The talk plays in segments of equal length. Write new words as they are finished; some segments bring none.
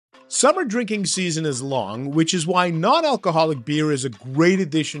Summer drinking season is long, which is why non-alcoholic beer is a great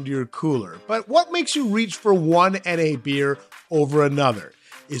addition to your cooler. But what makes you reach for one NA beer over another?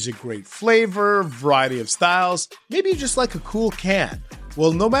 Is it great flavor, variety of styles? Maybe you just like a cool can.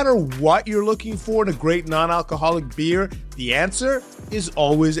 Well, no matter what you're looking for in a great non-alcoholic beer, the answer is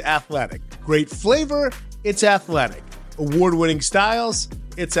always Athletic. Great flavor, it's Athletic. Award-winning styles,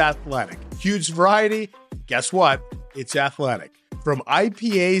 it's Athletic. Huge variety, guess what? It's Athletic. From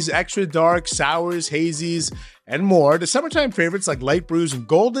IPAs, extra dark, sours, hazies, and more to summertime favorites like light brews and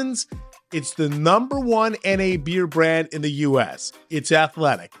goldens, it's the #1 NA beer brand in the US. It's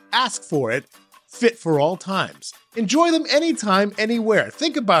Athletic. Ask for it. Fit for all times. Enjoy them anytime, anywhere.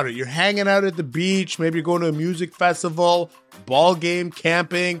 Think about it. You're hanging out at the beach. Maybe you're going to a music festival, ball game,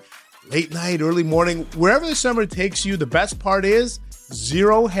 camping, late night, early morning. Wherever the summer takes you, the best part is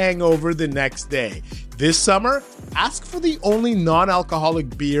zero hangover the next day. This summer, ask for the only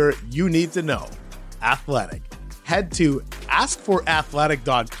non-alcoholic beer you need to know. Athletic. Head to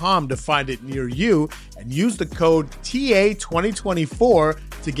askforathletic.com to find it near you and use the code TA2024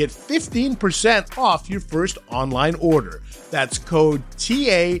 to get 15% off your first online order. That's code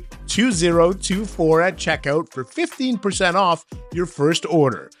TA2024 at checkout for 15% off your first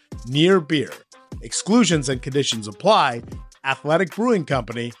order. Near beer. Exclusions and conditions apply. Athletic Brewing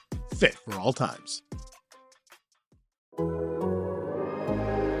Company, fit for all times.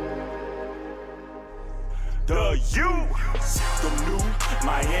 The new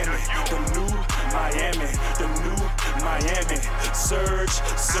Miami, the new Miami, the new Miami, surge,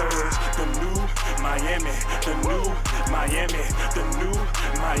 the new Miami, the new Miami, the new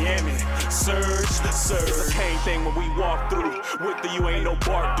Miami, surge. It's a cane thing when we walk through. With the you ain't no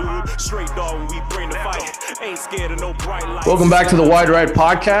bark, dude. Straight dog when we bring the fight. Ain't scared of no bright lights. Welcome back to the Wide Right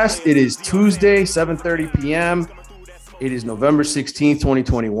Podcast. It is Tuesday, 7:30 p.m. It is November 16th,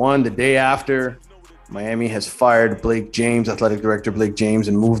 2021, the day after Miami has fired Blake James, athletic director Blake James,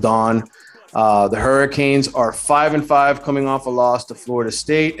 and moved on. The Hurricanes are 5-5 coming off a loss to Florida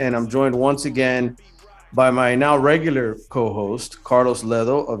State. And I'm joined once again by my now regular co-host, Carlos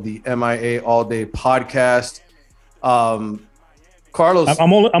Ledo of the MIA All Day Podcast. Carlos,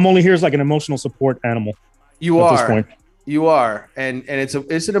 I'm only here as like an emotional support animal. You at are. This point. You are. And it's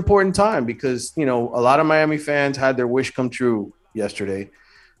an important time because, you know, a lot of Miami fans had their wish come true yesterday.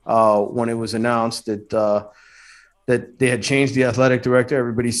 When it was announced that they had changed the athletic director.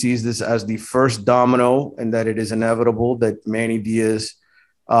 Everybody sees this as the first domino and that it is inevitable that Manny Diaz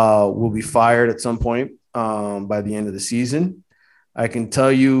will be fired at some point by the end of the season. I can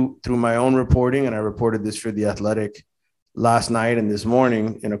tell you through my own reporting, and I reported this for The Athletic last night and this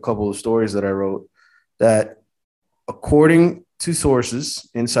morning in a couple of stories that I wrote, that according to sources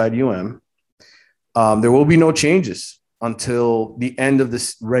inside UM, there will be no changes until the end of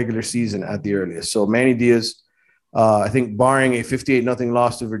this regular season at the earliest. So Manny Diaz, I think barring a 58-0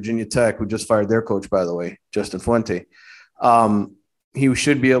 loss to Virginia Tech, who just fired their coach, by the way, Justin Fuente, he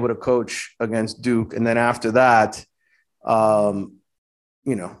should be able to coach against Duke. And then after that,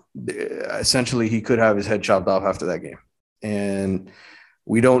 essentially he could have his head chopped off after that game. And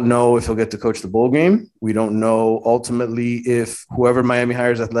we don't know if he'll get to coach the bowl game. We don't know ultimately if whoever Miami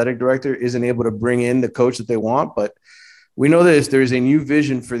hires athletic director isn't able to bring in the coach that they want, but we know this, there is a new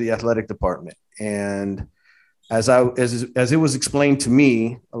vision for the athletic department. And as it was explained to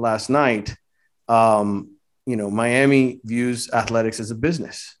me last night, Miami views athletics as a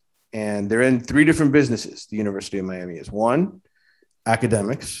business, and they're in three different businesses. The University of Miami is: 1,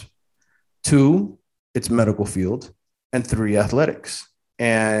 academics; 2, its medical field; and 3, athletics.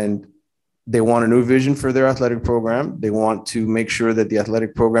 And they want a new vision for their athletic program. They want to make sure that the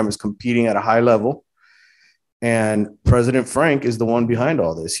athletic program is competing at a high level. And President Frank is the one behind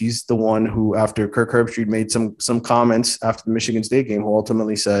all this. He's the one who, after Kirk Herbstreit made some comments after the Michigan State game, who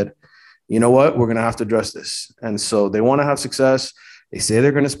ultimately said, you know what, we're going to have to address this. And so they want to have success. They say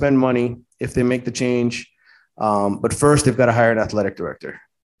they're going to spend money if they make the change. But first, they've got to hire an athletic director.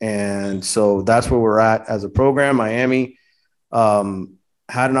 And so that's where we're at as a program. Miami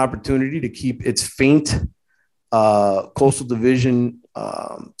had an opportunity to keep its faint Coastal Division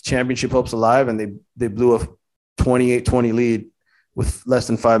championship hopes alive, and they blew a 28-20 lead with less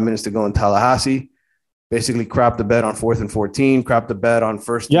than 5 minutes to go in Tallahassee. Basically crapped the bed on 4th and 14, crapped the bed on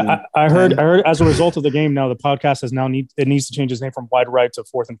first. Yeah, I heard as a result of the game, now the podcast needs to change its name from Wide Right to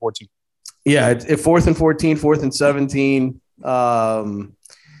 4th and 14. Yeah, it's 4th and 14, 4th and 17.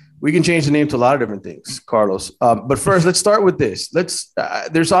 We can change the name to a lot of different things, Carlos. But first, let's start with this.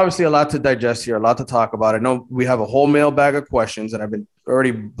 There's obviously a lot to digest here, a lot to talk about. I know we have a whole mailbag of questions, and I've been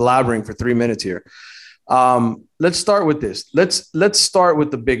already blabbering for 3 minutes here. Let's start with this. Let's start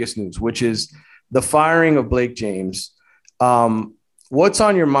with the biggest news, which is the firing of Blake James. What's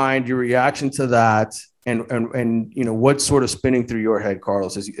on your mind, your reaction to that, and you know, what's sort of spinning through your head,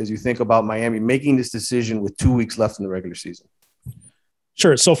 Carlos, as you think about Miami making this decision with 2 weeks left in the regular season?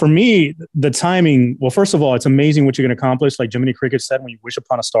 Sure. So for me, the timing, well, first of all, it's amazing what you can accomplish. Like Jiminy Cricket said, when you wish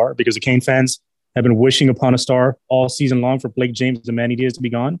upon a star, because the Kane fans have been wishing upon a star all season long for Blake James and Manny Diaz to be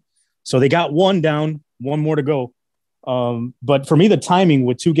gone. So they got one down, one more to go. But for me, the timing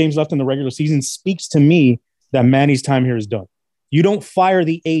with 2 games left in the regular season speaks to me that Manny's time here is done. You don't fire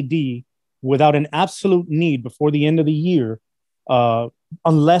the AD without an absolute need before the end of the year,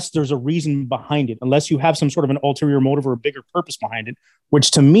 unless there's a reason behind it, unless you have some sort of an ulterior motive or a bigger purpose behind it,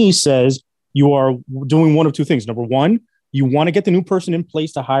 which to me says you are doing one of 2 things. Number one, you want to get the new person in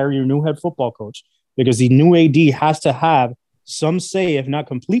place to hire your new head football coach, because the new AD has to have some say, if not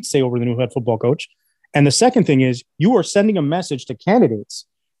complete say, over the new head football coach. And the second thing is you are sending a message to candidates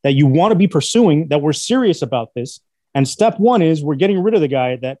that you want to be pursuing, that we're serious about this. And step one is we're getting rid of the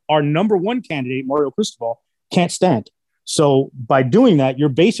guy that our number 1 candidate, Mario Cristobal, can't stand. So by doing that, you're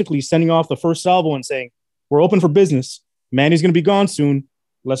basically sending off the first salvo and saying, we're open for business. Manny's going to be gone soon.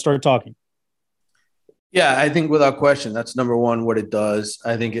 Let's start talking. Yeah, I think without question, that's number one, what it does.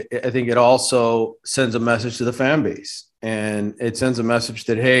 I think it also sends a message to the fan base, and it sends a message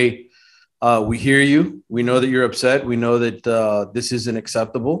that, hey, we hear you. We know that you're upset. We know that this isn't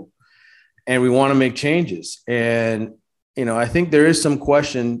acceptable, and we want to make changes. And, you know, I think there is some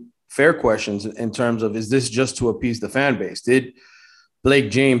fair questions in terms of, is this just to appease the fan base? Did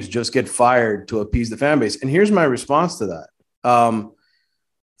Blake James just get fired to appease the fan base? And here's my response to that.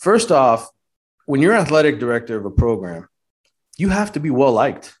 First off, when you're athletic director of a program, you have to be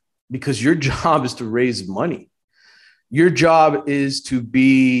well-liked, because your job is to raise money. Your job is to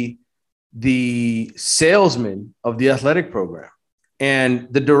be the salesman of the athletic program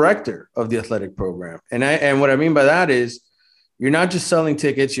and the director of the athletic program. And what I mean by that is, you're not just selling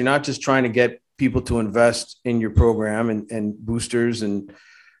tickets. You're not just trying to get people to invest in your program and boosters and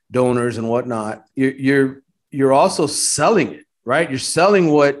donors and whatnot. You're also selling it, right? You're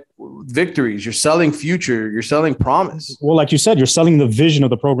selling victories. You're selling future. You're selling promise. Well, like you said, you're selling the vision of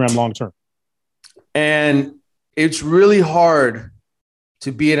the program long term. And it's really hard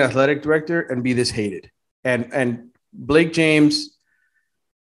to be an athletic director and be this hated. And Blake James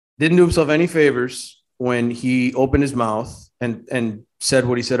didn't do himself any favors when he opened his mouth and said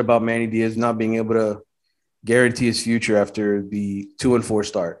what he said about Manny Diaz not being able to guarantee his future after the 2-4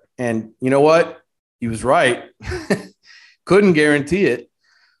 start. And you know what? He was right. Couldn't guarantee it.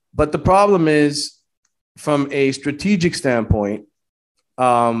 But the problem is, from a strategic standpoint,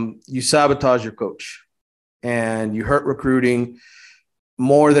 you sabotage your coach and you hurt recruiting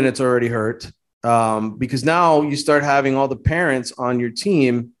more than it's already hurt, because now you start having all the parents on your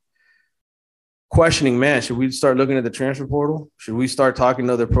team questioning, man, should we start looking at the transfer portal? Should we start talking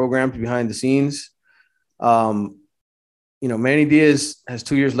to other programs behind the scenes? You know, Manny Diaz has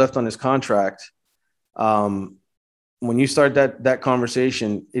 2 years left on his contract. When you start that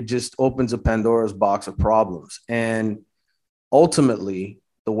conversation, it just opens a Pandora's box of problems. And ultimately,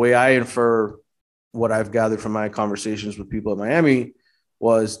 the way I infer what I've gathered from my conversations with people in Miami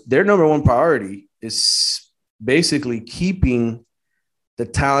was their number 1 priority is basically keeping the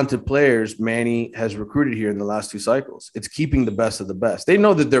talented players Manny has recruited here in the last 2 cycles. It's keeping the best of the best. They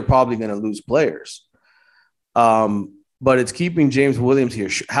know that they're probably going to lose players, but it's keeping James Williams here,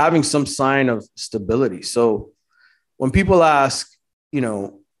 having some sign of stability. So when people ask, you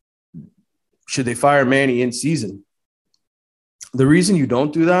know, should they fire Manny in season? The reason you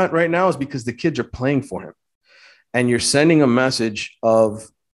don't do that right now is because the kids are playing for him, and you're sending a message of,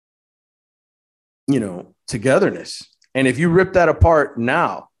 you know, togetherness. And if you rip that apart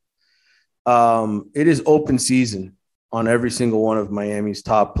now, it is open season on every single one of Miami's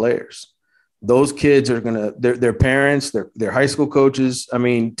top players. Those kids are going to, their parents, their high school coaches. I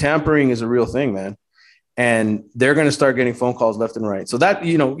mean, tampering is a real thing, man. And they're going to start getting phone calls left and right. So that,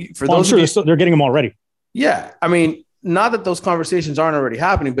 you know, for those, I'm sure they're getting them already. Yeah. I mean, not that those conversations aren't already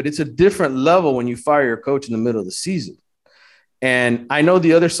happening, but it's a different level when you fire your coach in the middle of the season. And I know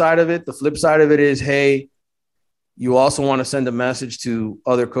the other side of it, the flip side of it is, hey, you also want to send a message to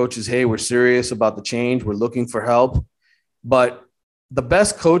other coaches, hey, we're serious about the change. We're looking for help. But the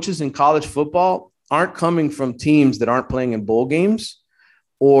best coaches in college football aren't coming from teams that aren't playing in bowl games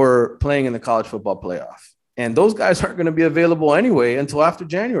or playing in the college football playoff. And those guys aren't going to be available anyway until after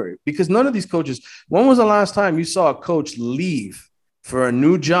January, because none of these coaches, when was the last time you saw a coach leave for a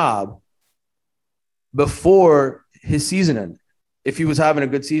new job before his season ended? if he was having a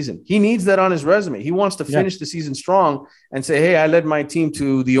good season. He needs that on his resume. He wants to finish the season strong and say, hey, I led my team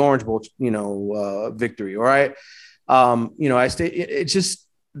to the Orange Bowl, victory. All right. I stay. It's just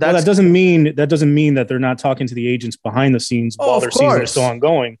that doesn't mean that they're not talking to the agents behind the scenes while their season is still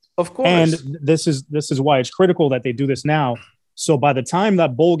ongoing. Of course. And this is why it's critical that they do this now. So by the time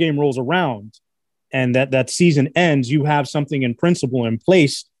that bowl game rolls around and that season ends, you have something in principle in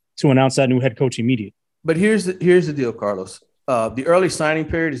place to announce that new head coach immediately. But here's the deal, Carlos. The early signing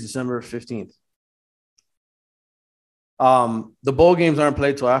period is December 15th. The bowl games aren't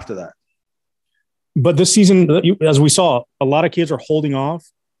played till after that. But this season, as we saw, a lot of kids are holding off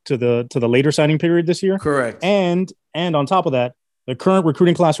to the later signing period this year. Correct. And on top of that, the current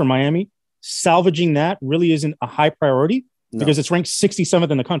recruiting class for Miami, salvaging that really isn't a high priority because it's ranked 67th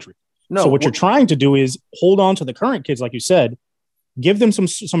in the country. So what you're trying to do is hold on to the current kids, like you said, give them some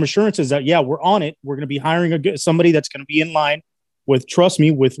assurances that, we're on it. We're going to be hiring somebody that's going to be in line with, trust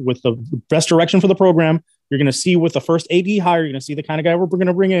me, with the best direction for the program. You're going to see with the first AD hire, you're going to see the kind of guy we're going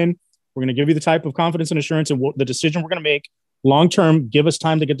to bring in. We're going to give you the type of confidence and assurance and the decision we're going to make long-term. Give us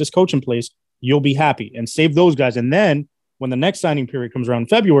time to get this coach in place. You'll be happy and save those guys. And then when the next signing period comes around in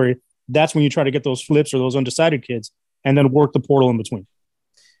February, that's when you try to get those flips or those undecided kids and then work the portal in between.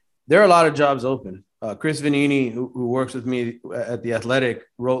 There are a lot of jobs open. Chris Vanini, who works with me at The Athletic,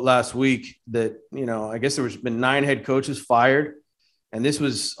 wrote last week that, I guess there's been 9 head coaches fired, and this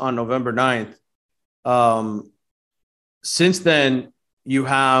was on November 9th. Since then, you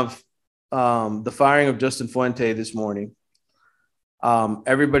have the firing of Justin Fuente this morning.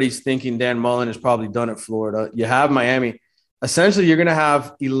 Everybody's thinking Dan Mullen is probably done at Florida. You have Miami. Essentially, you're going to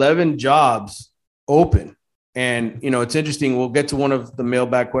have 11 jobs open. And, it's interesting. We'll get to one of the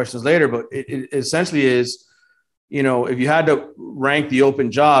mailbag questions later, but it essentially is, if you had to rank the open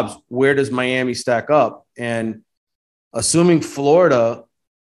jobs, where does Miami stack up? And assuming Florida,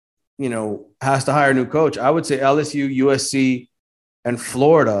 has to hire a new coach, I would say LSU, USC, and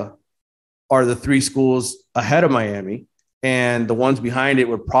Florida are the 3 schools ahead of Miami. And the ones behind it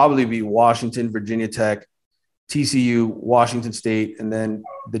would probably be Washington, Virginia Tech, TCU, Washington State, and then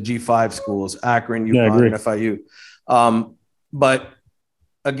the G5 schools, Akron, UConn, and FIU. But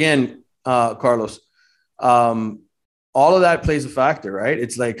again, Carlos, all of that plays a factor, right?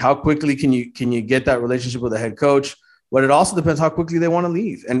 It's like, how quickly can you get that relationship with the head coach? But it also depends how quickly they want to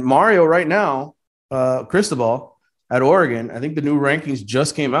leave. And Mario right now, Cristobal at Oregon, I think the new rankings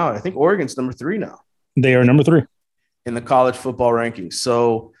just came out. I think Oregon's number 3 now. They are number 3 in the college football rankings.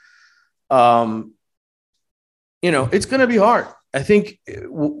 So, it's going to be hard. I think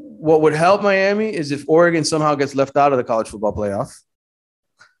what would help Miami is if Oregon somehow gets left out of the college football playoff.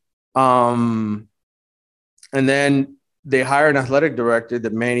 And then they hire an athletic director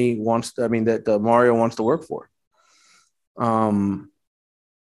that Mario wants to work for.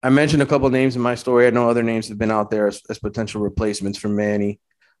 I mentioned a couple of names in my story. I know other names have been out there as potential replacements for Manny.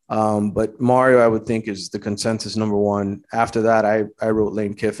 But Mario, I would think, is the consensus number 1. After that, I wrote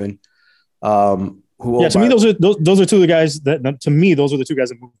Lane Kiffin. To me, those are 2 of the guys those are the 2 guys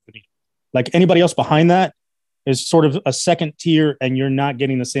that move the needle. Like anybody else behind that is sort of a second tier, and you're not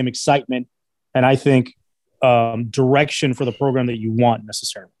getting the same excitement and I think direction for the program that you want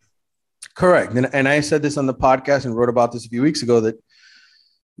necessarily. Correct. And I said this on the podcast and wrote about this a few weeks ago, that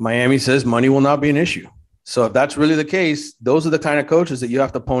Miami says money will not be an issue. So if that's really the case, those are the kind of coaches that you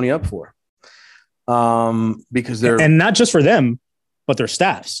have to pony up for. Because and not just for them, but their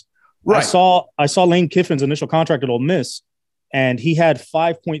staffs. Right. I saw Lane Kiffin's initial contract at Ole Miss, and he had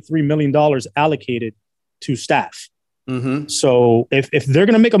 $5.3 million allocated to staff. Mm-hmm. So if they're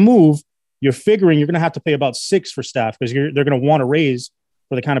going to make a move, you're figuring you're going to have to pay about 6 for staff, because they're going to want to raise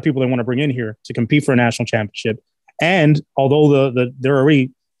for the kind of people they want to bring in here to compete for a national championship. And although the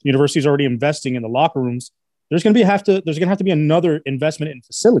university's already investing in the locker rooms, there's going to have to be another investment in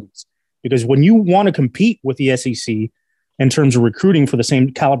facilities, because when you want to compete with the SEC in terms of recruiting for the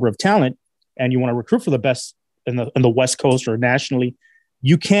same caliber of talent, and you want to recruit for the best in the West Coast or nationally,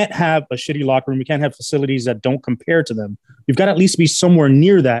 you can't have a shitty locker room. You can't have facilities that don't compare to them. You've got to at least be somewhere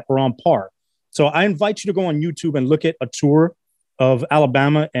near that or on par. So I invite you to go on YouTube and look at a tour of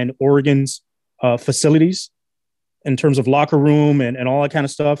Alabama and Oregon's facilities in terms of locker room and all that kind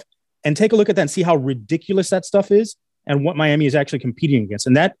of stuff, and take a look at that and see how ridiculous that stuff is and what Miami is actually competing against.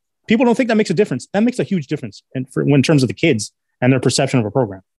 And that people don't think that makes a difference. That makes a huge difference in terms of the kids and their perception of a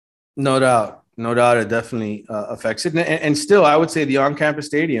program. No doubt. It definitely affects it. And still, I would say the on-campus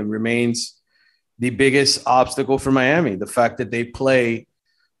stadium remains the biggest obstacle for Miami. The fact that they play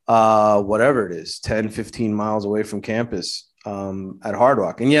whatever it is, 10, 15 miles away from campus at Hard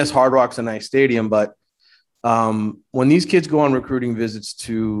Rock. And yes, Hard Rock's a nice stadium, but When these kids go on recruiting visits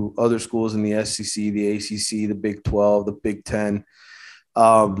to other schools in the SEC, the ACC, the Big 12, the Big 10,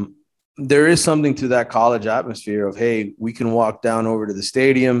 there is something to that college atmosphere of, hey, we can walk down over to the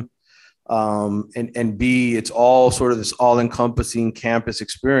stadium, and B, it's all sort of this all-encompassing campus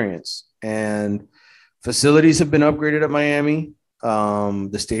experience. And facilities have been upgraded at Miami.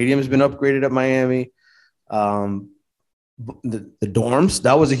 The stadium has been upgraded at Miami. The dorms,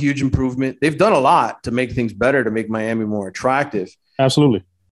 that was a huge improvement. They've done a lot to make things better, to make Miami more attractive. Absolutely.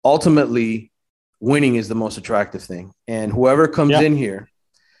 Ultimately, winning is the most attractive thing. And whoever comes in here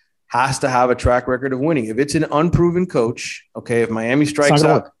has to have a track record of winning. If it's an unproven coach, okay, if Miami strikes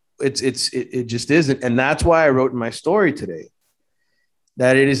out, it just isn't. And that's why I wrote in my story today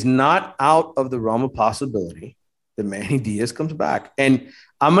that it is not out of the realm of possibility that Manny Diaz comes back. And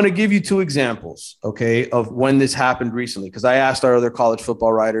I'm going to give you two examples, okay, of when this happened recently, because I asked our other college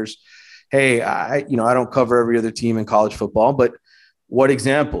football writers, hey, I don't cover every other team in college football, but what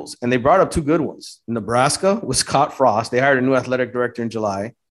examples? And they brought up two good ones. Nebraska was Scott Frost. They hired a new athletic director in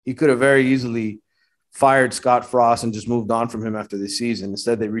July. He could have very easily fired Scott Frost and just moved on from him after this season.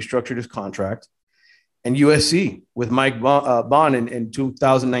 Instead, they restructured his contract. And USC with Mike Bond in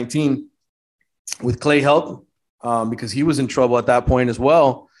 2019 with Clay Helton, because he was in trouble at that point as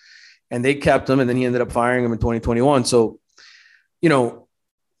well. And they kept him, and then he ended up firing him in 2021. So,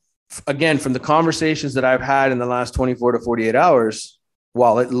 again, from the conversations that I've had in the last 24 to 48 hours,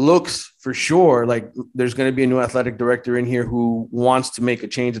 while it looks for sure like there's going to be a new athletic director in here who wants to make a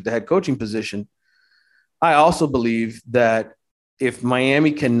change at the head coaching position, I also believe that if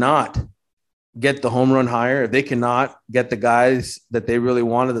Miami cannot get the home run hire, if they cannot get the guys that they really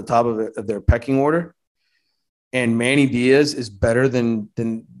want at the top of their pecking order, and Manny Diaz is better than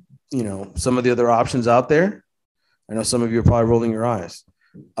some of the other options out there, I know some of you are probably rolling your eyes,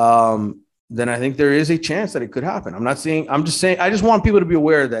 then I think there is a chance that it could happen. I'm just saying, I just want people to be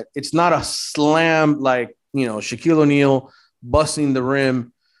aware that it's not a slam like, Shaquille O'Neal busting the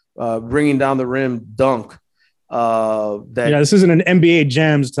rim, bringing down the rim dunk. This isn't an NBA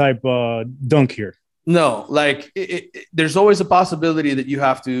Jams type dunk here. No, there's always a possibility that you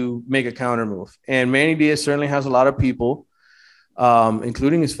have to make a counter move. And Manny Diaz certainly has a lot of people,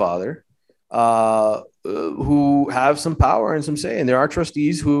 including his father, who have some power and some say. And there are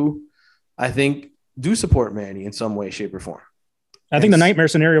trustees who I think do support Manny in some way, shape, or form. I think the nightmare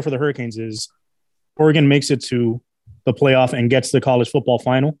scenario for the Hurricanes is Oregon makes it to the playoff and gets the college football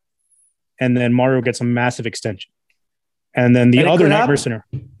final, and then Mario gets a massive extension. And then the other nightmare scenario,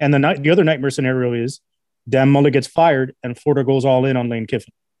 the other nightmare scenario is Dan Mullen gets fired and Florida goes all in on Lane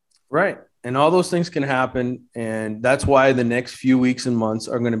Kiffin. Right. And all those things can happen. And that's why the next few weeks and months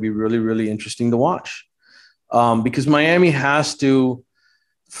are going to be really, really interesting to watch. Because Miami has to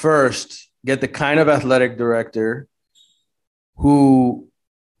first get the kind of athletic director who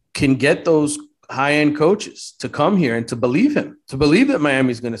can get those high-end coaches to come here and to believe him, to believe that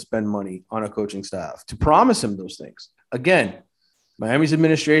Miami's going to spend money on a coaching staff, to promise him those things. Again, Miami's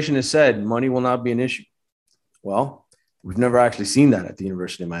administration has said money will not be an issue. Well, we've never actually seen that at the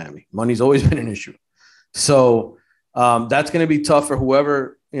University of Miami. Money's always been an issue. So that's going to be tough for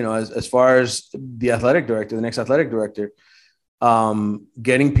whoever, as far as the athletic director, the next athletic director,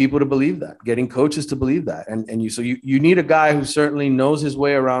 getting people to believe that, getting coaches to believe that. And you need a guy who certainly knows his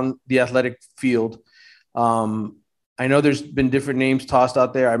way around the athletic field. I know there's been different names tossed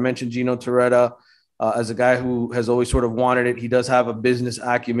out there. I mentioned Gino Torretta as a guy who has always sort of wanted it. He does have a business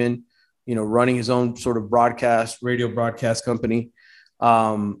acumen, running his own sort of radio broadcast company.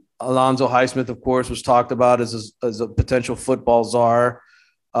 Alonzo Highsmith, of course, was talked about as a potential football czar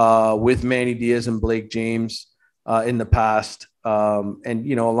with Manny Diaz and Blake James in the past.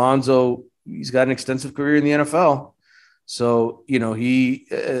 Alonzo, he's got an extensive career in the NFL. So, he,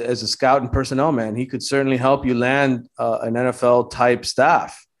 as a scout and personnel man, he could certainly help you land an NFL type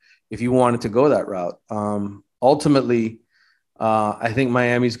staff if you wanted to go that route. Ultimately, I think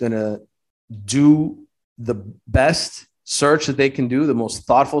Miami's going to do the best search that they can do, the most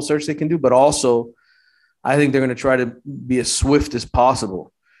thoughtful search they can do, but also I think they're going to try to be as swift as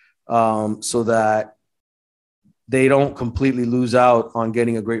possible so that they don't completely lose out on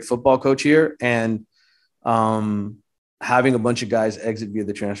getting a great football coach here and having a bunch of guys exit via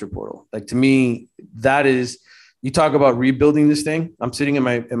the transfer portal. To me, that is, you talk about rebuilding this thing. I'm sitting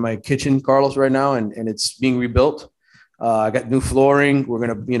in my kitchen, Carlos, right now, and it's being rebuilt. I got new flooring. We're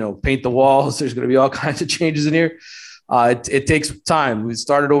going to, paint the walls. There's going to be all kinds of changes in here. It takes time. We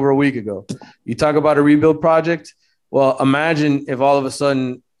started over a week ago. You talk about a rebuild project. Well, imagine if all of a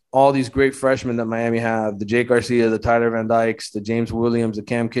sudden all these great freshmen that Miami have, the Jake Garcia, the Tyler Van Dykes, the James Williams, the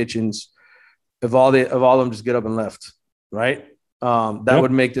Cam Kitchens, if all of them just get up and left, right? That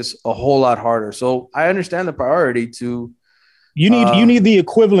would make this a whole lot harder. So I understand the priority to. You need the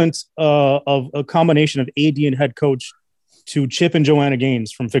equivalent of a combination of AD and head coach to Chip and Joanna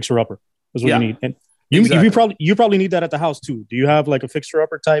Gaines from Fixer Upper. Is what you need. And you probably need that at the house too. Do you have like a Fixer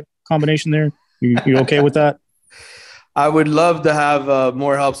Upper type combination there? You okay with that? I would love to have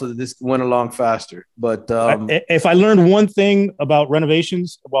more help so that this went along faster. But if I learned one thing about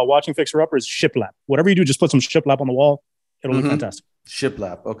renovations while watching Fixer Upper is shiplap. Whatever you do, just put some shiplap on the wall. It'll look fantastic.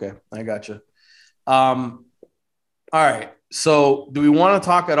 Shiplap. Okay, I gotcha. All right. So do we want to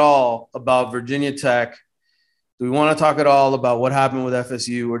talk at all about Virginia Tech? Do we want to talk at all about what happened with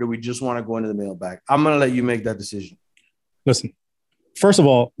FSU, or do we just want to go into the mailbag? I'm going to let you make that decision. Listen, first of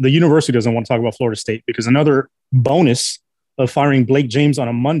all, the university doesn't want to talk about Florida State because another bonus of firing Blake James on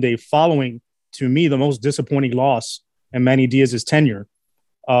a Monday following, to me, the most disappointing loss in Manny Diaz's tenure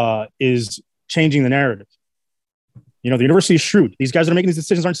is changing the narrative. You know, the university is shrewd. These guys that are making these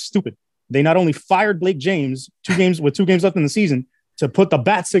decisions aren't stupid. They not only fired Blake James 2 games left in the season to put the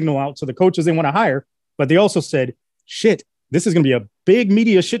bat signal out to the coaches they want to hire, but they also said, shit, this is going to be a big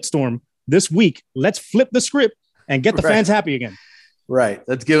media shitstorm this week. Let's flip the script and get the fans happy again. Right.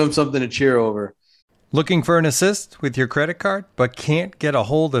 Let's give them something to cheer over. Looking for an assist with your credit card, but can't get a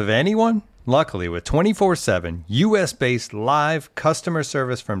hold of anyone? Luckily, with 24/7 U.S.-based live customer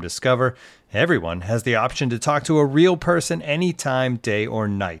service from Discover, everyone has the option to talk to a real person anytime, day or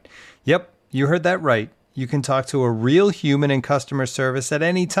night. Yep, you heard that right. You can talk to a real human in customer service at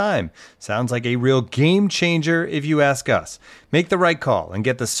any time. Sounds like a real game changer if you ask us. Make the right call and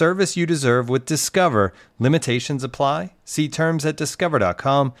get the service you deserve with Discover. Limitations apply. See terms at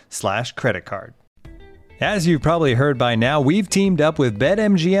discover.com/creditcard. As you've probably heard by now, we've teamed up with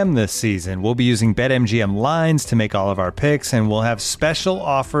BetMGM this season. We'll be using BetMGM lines to make all of our picks, and we'll have special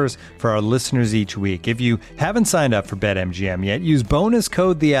offers for our listeners each week. If you haven't signed up for BetMGM yet, use bonus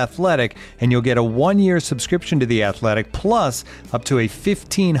code The Athletic, and you'll get a 1-year subscription to The Athletic, plus up to a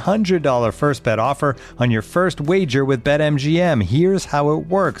 $1,500 first bet offer on your first wager with BetMGM. Here's how it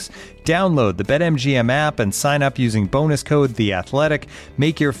works. Download the BetMGM app and sign up using bonus code The Athletic.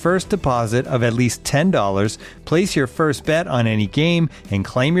 Make your first deposit of at least $10. Place your first bet on any game and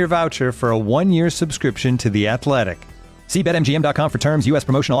claim your voucher for a 1-year subscription to The Athletic. See BetMGM.com for terms. U.S.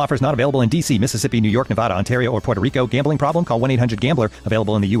 promotional offers not available in D.C., Mississippi, New York, Nevada, Ontario, or Puerto Rico. Gambling problem? Call 1-800-GAMBLER.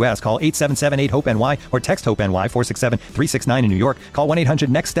 Available in the U.S. Call 877-8-HOPE-NY or text HOPE-NY 467-369 in New York. Call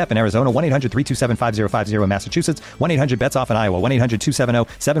 1-800-NEXT-STEP in Arizona. 1-800-327-5050 in Massachusetts. 1-800-BETS-OFF in Iowa.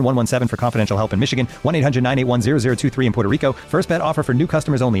 1-800-270-7117 for confidential help in Michigan. 1-800-981-0023 in Puerto Rico. First bet offer for new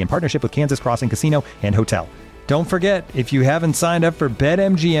customers only in partnership with Kansas Crossing Casino and Hotel. Don't forget, if you haven't signed up for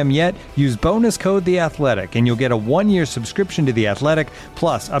BetMGM yet, use bonus code The Athletic, and you'll get a 1-year subscription to The Athletic,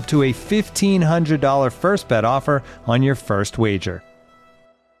 plus up to a $1,500 first bet offer on your first wager.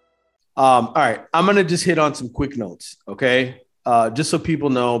 All right, I'm going to just hit on some quick notes, okay? Just so people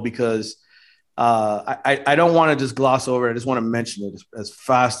know, because I don't want to just gloss over it. I just want to mention it as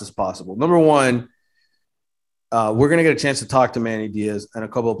fast as possible. Number one, we're going to get a chance to talk to Manny Diaz and a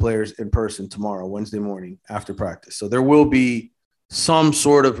couple of players in person tomorrow, Wednesday morning after practice. So there will be some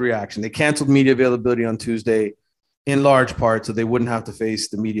sort of reaction. They canceled media availability on Tuesday in large part so they wouldn't have to face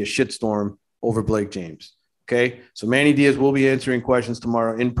the media shitstorm over Blake James. Okay. So Manny Diaz will be answering questions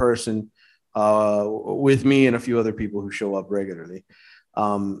tomorrow in person with me and a few other people who show up regularly,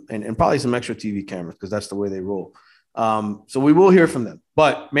 and probably some extra TV cameras because that's the way they roll. So we will hear from them.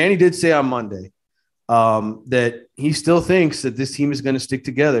 But Manny did say on Monday that he still thinks that this team is going to stick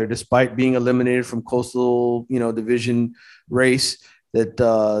together despite being eliminated from Coastal, division race, that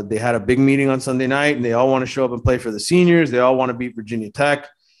they had a big meeting on Sunday night and they all want to show up and play for the seniors. They all want to beat Virginia Tech.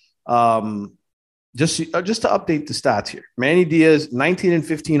 Just to update the stats here, Manny Diaz,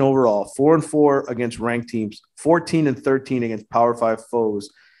 19-15 overall, 4-4 against ranked teams, 14-13 against Power 5 foes,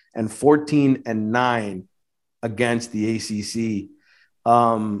 and 14-9 against the ACC.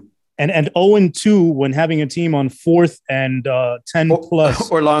 And 0-2 when having a team on 4th and 10 plus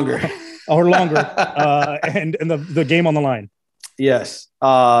or longer, and the game on the line. Yes,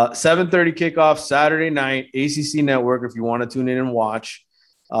 7:30 kickoff Saturday night, ACC Network. If you want to tune in and watch,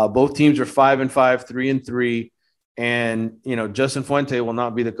 both teams are 5-5, 3-3, and Justin Fuente will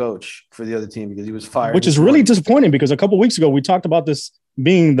not be the coach for the other team because he was fired, which is really disappointing because a couple weeks ago we talked about this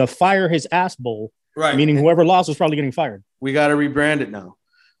being the fire his ass bowl, right? Meaning whoever lost was probably getting fired. We got to rebrand it now.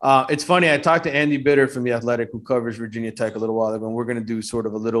 It's funny. I talked to Andy Bitter from The Athletic, who covers Virginia Tech, a little while ago, and we're going to do sort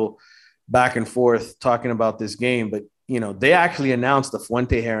of a little back and forth talking about this game. But, they actually announced the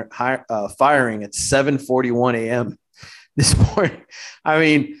Fuente firing at 7:41 a.m. this morning. I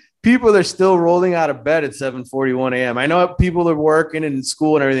mean, people are still rolling out of bed at 7:41 a.m. I know people are working and in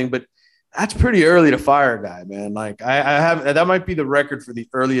school and everything, but that's pretty early to fire a guy, man. Like I have that might be the record for the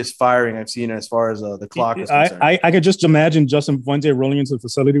earliest firing I've seen as far as the clock is concerned. I could just imagine Justin Fuente rolling into the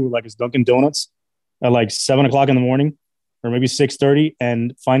facility with like his Dunkin' Donuts at like 7:00 in the morning, or maybe 6:30,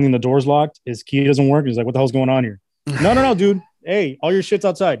 and finding the doors locked. His key doesn't work. He's like, "What the hell's going on here?" No, dude. Hey, all your shit's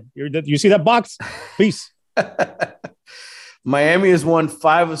outside. You see that box? Peace. Miami has won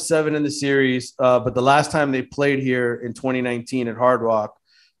 5 of 7 in the series, but the last time they played here in 2019 at Hard Rock,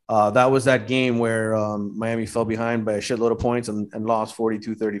 that was that game where Miami fell behind by a shitload of points and lost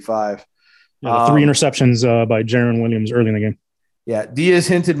 42-35. Yeah, 3 interceptions by Jaron Williams early in the game. Yeah, Diaz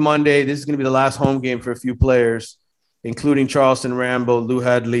hinted Monday this is going to be the last home game for a few players, including Charleston Rambo, Lou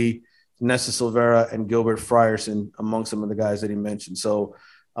Hadley, Nessa Silvera, and Gilbert Frierson, among some of the guys that he mentioned. So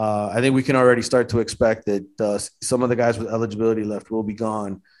I think we can already start to expect that some of the guys with eligibility left will be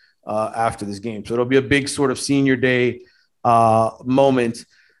gone after this game. So it'll be a big sort of senior day moment.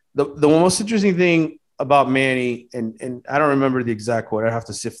 The most interesting thing about Manny, and I don't remember the exact quote, I'd have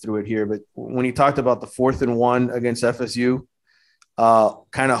to sift through it here, but when he talked about the 4th and 1 against FSU,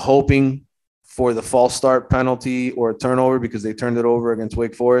 kind of hoping for the false start penalty or a turnover because they turned it over against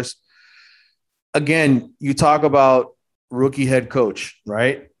Wake Forest. Again, you talk about rookie head coach,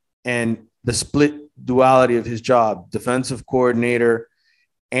 right? And the split duality of his job, defensive coordinator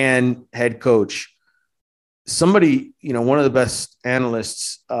and head coach. Somebody, one of the best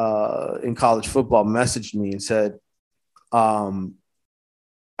analysts in college football messaged me and said,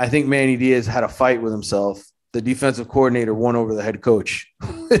 I think Manny Diaz had a fight with himself. The defensive coordinator won over the head coach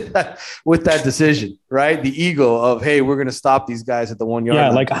with that decision, right? The ego of, hey, we're going to stop these guys at the 1 yard line.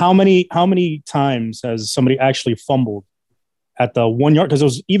 Yeah, like how many times has somebody actually fumbled at the 1 yard? Because it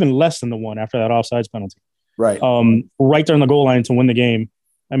was even less than the one after that offsides penalty. Right. Right there on the goal line to win the game.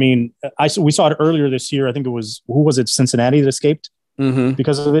 I mean, we saw it earlier this year. I think it was, Cincinnati that escaped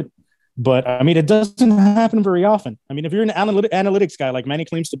because of it. But, I mean, it doesn't happen very often. I mean, if you're an analytics guy like Manny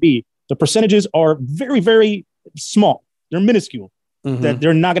claims to be, the percentages are very, very small. They're minuscule. That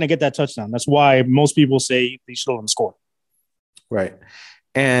they're not going to get that touchdown. That's why most people say they should let them score. Right.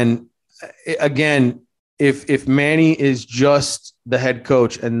 And, again, if Manny is just the head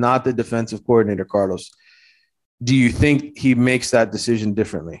coach and not the defensive coordinator, Carlos, do you think he makes that decision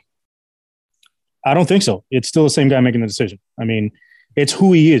differently? I don't think so. It's still the same guy making the decision. I mean, it's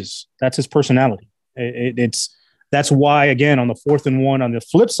who he is. That's his personality. That's why, again, on the 4th and 1, on the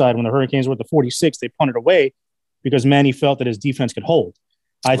flip side, when the Hurricanes were at the 46, they punted away because Manny felt that his defense could hold.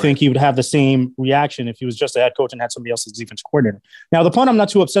 I think he would have the same reaction if he was just a head coach and had somebody else as defense coordinator. Now, the punt I'm not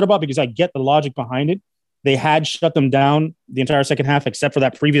too upset about because I get the logic behind it. They had shut them down the entire second half, except for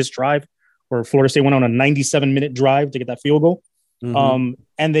that previous drive where Florida State went on a 97-minute drive to get that field goal.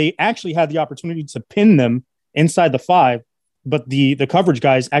 And they actually had the opportunity to pin them inside the 5, but the coverage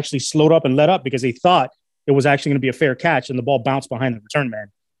guys actually slowed up and let up because they thought it was actually going to be a fair catch, and the ball bounced behind the return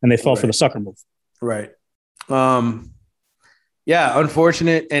man, and they fell for the sucker move. Right. Yeah,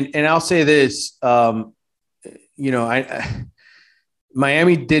 unfortunate. And I'll say this,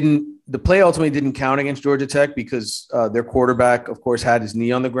 Miami the play ultimately didn't count against Georgia Tech because their quarterback, of course, had his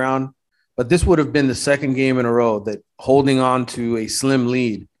knee on the ground. But this would have been the second game in a row that holding on to a slim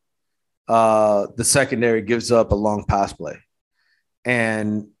lead, the secondary gives up a long pass play.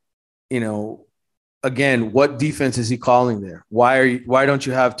 And, again, what defense is he calling there? Why don't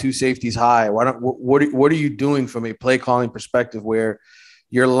you have 2 safeties high? What are you doing from a play calling perspective where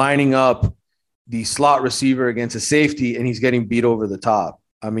you're lining up the slot receiver against a safety and he's getting beat over the top?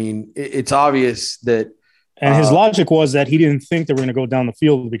 I mean, it's obvious that. And his logic was that he didn't think they were going to go down the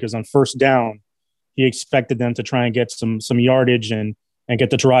field because on first down, he expected them to try and get some yardage and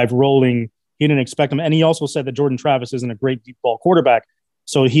get the drive rolling. He didn't expect them. And he also said that Jordan Travis isn't a great deep ball quarterback.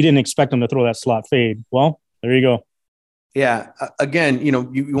 So he didn't expect him to throw that slot fade. Well, there you go. Yeah. Again,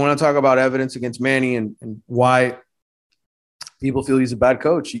 you want to talk about evidence against Manny and why people feel he's a bad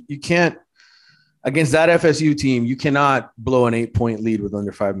coach. You can't, against that FSU team, you cannot blow an 8-point lead with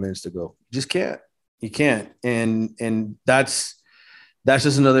under 5 minutes to go. You just can't. You can't. And that's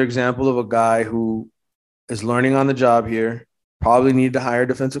just another example of a guy who is learning on the job here, probably needed to hire a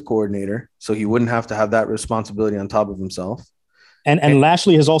defensive coordinator so he wouldn't have to have that responsibility on top of himself. And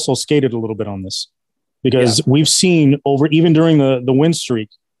Lashley has also skated a little bit on this because we've seen even during the win streak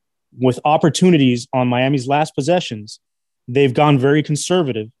with opportunities on Miami's last possessions, they've gone very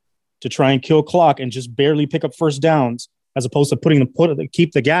conservative to try and kill clock and just barely pick up first downs as opposed to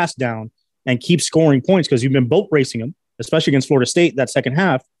keep the gas down and keep scoring points because you've been boat racing them, especially against Florida State that second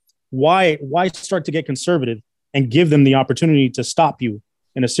half. Why start to get conservative and give them the opportunity to stop you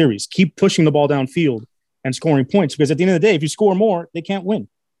in a series. Keep pushing the ball downfield and scoring points, because at the end of the day, if you score more, they can't win.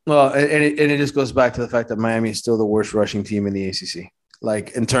 Well, and it just goes back to the fact that Miami is still the worst rushing team in the ACC.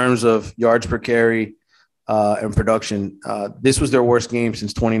 Like in terms of yards per carry and production, this was their worst game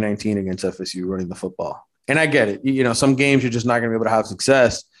since 2019 against FSU running the football. And I get it. You know, some games you're just not going to be able to have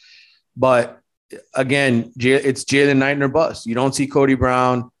success. But again, it's Jalen Knight or bust. You don't see Cody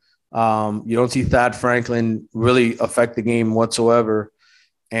Brown. You don't see Thad Franklin really affect the game whatsoever.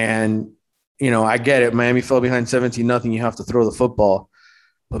 And, you know, I get it. Miami fell behind 17-0. You have to throw the football.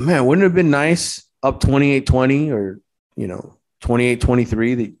 But, man, wouldn't it have been nice up 28-20 or, you know,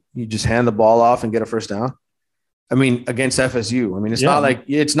 28-23 that you just hand the ball off and get a first down? I mean, against FSU. I mean, it's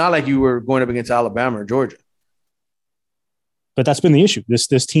not like you were going up against Alabama or Georgia. But that's been the issue.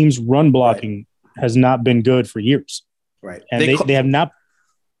 This team's run blocking has not been good for years. Right. And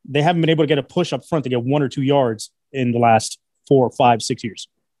they haven't been able to get a push up front to get 1 or 2 yards in the last 4, 5, 6 years.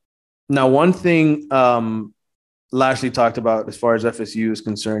 Now, one thing Lashley talked about as far as FSU is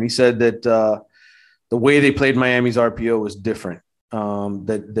concerned, he said that the way they played Miami's RPO was different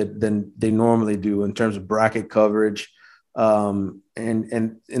than they normally do in terms of bracket coverage, and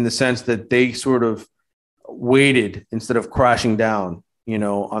in the sense that they sort of waited instead of crashing down, you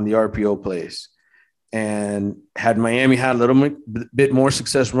know, on the RPO plays. And had Miami had a little bit more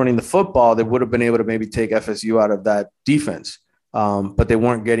success running the football, they would have been able to maybe take FSU out of that defense. But they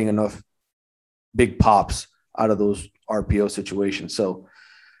weren't getting enough big pops out of those RPO situations. So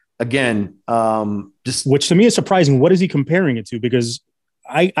again, just which to me is surprising. What is he comparing it to? Because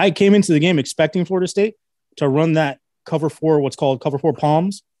I came into the game expecting Florida State to run that cover 4, what's called cover 4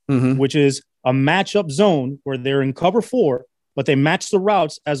 palms, which is a matchup zone where they're in cover 4, but they match the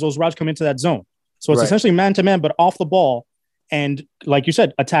routes as those routes come into that zone. So it's essentially man-to-man, but off the ball. And like you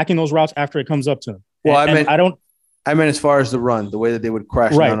said, attacking those routes after it comes up to them. Well, I meant as far as the run, the way that they would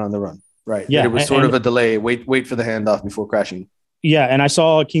crash down on the run. Right. Yeah. It was sort of a delay. Wait for the handoff before crashing. Yeah. And I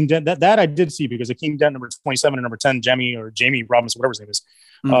saw Akeem Dent. That I did see, because Akeem Dent, number 27 and number 10, Jamie Robinson, whatever his name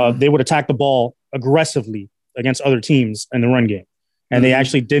is, they would attack the ball aggressively against other teams in the run game. And they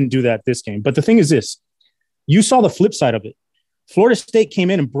actually didn't do that this game. But the thing is this, you saw the flip side of it. Florida State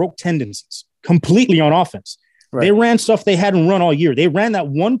came in and broke tendencies completely on offense. Right. They ran stuff they hadn't run all year. They ran that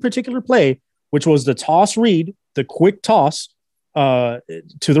one particular play, which was the toss read, the quick toss to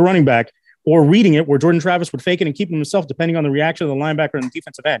the running back, or reading it where Jordan Travis would fake it and keep it himself, depending on the reaction of the linebacker and the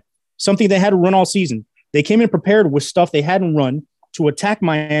defensive end. Something they had to run all season. They came in prepared with stuff they hadn't run to attack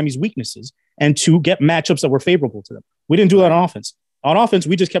Miami's weaknesses and to get matchups that were favorable to them. We didn't do that on offense. On offense,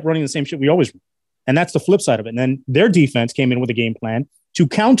 we just kept running the same shit we always run. And that's the flip side of it. And then their defense came in with a game plan to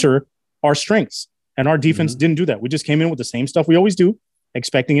counter our strengths. And our defense didn't do that. We just came in with the same stuff we always do,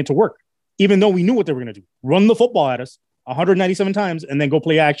 expecting it to work, even though we knew what they were going to do. Run the football at us 197 times and then go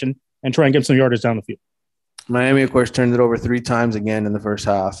play action and try and get some yardage down the field. Miami, of course, turned it over 3 times again in the first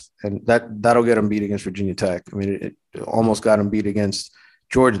half. And that'll get them beat against Virginia Tech. I mean, it almost got them beat against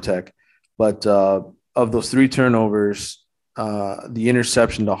Georgia Tech. But of those 3 turnovers, the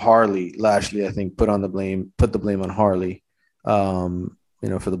interception to Harley, Lashley, I think, put the blame on Harley,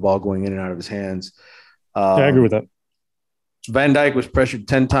 for the ball going in and out of his hands. I agree with that. Van Dyke was pressured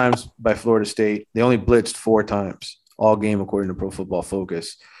 10 times by Florida State. They only blitzed 4 times all game, according to Pro Football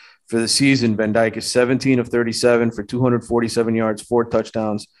Focus. For the season, Van Dyke is 17 of 37 for 247 yards, 4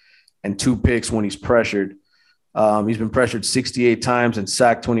 touchdowns, and 2 picks when he's pressured. He's been pressured 68 times and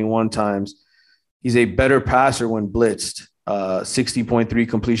sacked 21 times. He's a better passer when blitzed. 60.3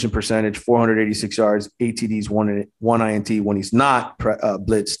 completion percentage, 486 yards, 8 TDs, 1 INT. When he's not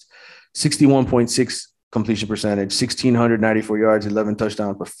blitzed, 61.6 completion percentage, 1,694 yards, 11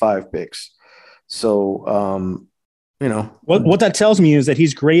 touchdowns for 5 picks. So, what that tells me is that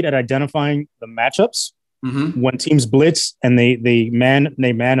he's great at identifying the matchups when teams blitz and they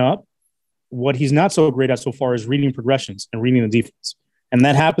man up. What he's not so great at so far is reading progressions and reading the defense, and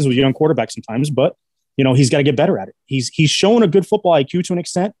that happens with young quarterbacks sometimes. But he's got to get better at it. He's shown a good football IQ to an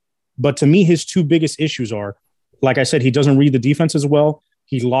extent, but to me, his 2 biggest issues are, like I said, he doesn't read the defense as well.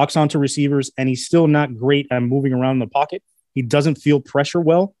 He locks onto receivers, and he's still not great at moving around the pocket. He doesn't feel pressure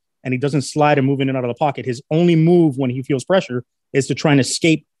well, and he doesn't slide and move in and out of the pocket. His only move when he feels pressure is to try and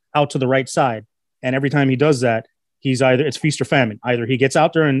escape out to the right side. And every time he does that, it's feast or famine. Either he gets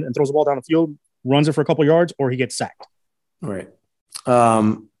out there and throws the ball down the field, runs it for a couple of yards, or he gets sacked. Right.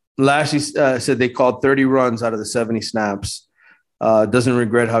 Lashley said they called 30 runs out of the 70 snaps. Doesn't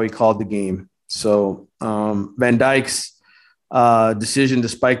regret how he called the game. So Van Dyke's decision to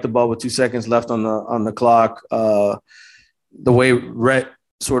spike the ball with 2 seconds left on the clock, the way Rhett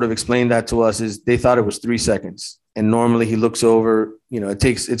sort of explained that to us is they thought it was 3 seconds. And normally he looks over,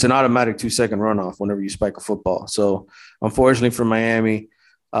 it's an automatic 2-second runoff whenever you spike a football. So unfortunately for Miami,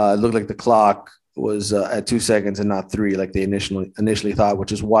 it looked like the clock was at 2 seconds and not 3, like they initially thought,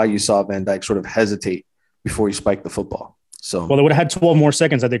 which is why you saw Van Dyke sort of hesitate before he spiked the football. So, well, they would have had 12 more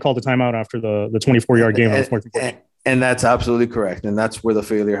seconds that they called the timeout after the 24-yard game. And that's absolutely correct. And that's where the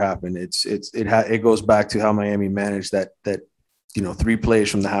failure happened. It goes back to how Miami managed that 3 plays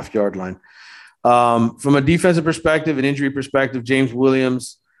from the half-yard line. From a defensive perspective, an injury perspective, James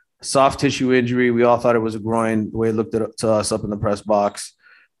Williams, soft tissue injury. We all thought it was a groin the way it looked to us up in the press box.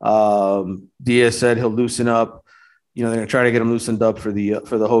 Diaz said he'll loosen up. They're going to try to get him loosened up for the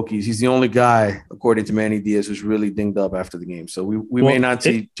Hokies. He's the only guy, according to Manny Diaz, who's really dinged up after the game. So we may not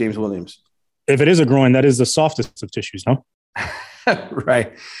see James Williams. If it is a groin, that is the softest of tissues, no?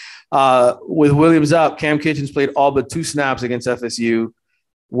 Right. With Williams out, Cam Kitchens played all but 2 snaps against FSU.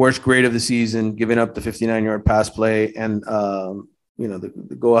 Worst grade of the season, giving up the 59-yard pass play and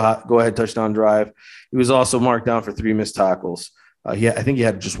the go-ahead touchdown drive. He was also marked down for 3 missed tackles. I think he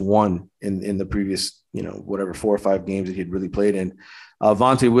had just 1 in the previous, 4 or 5 games that he had really played in.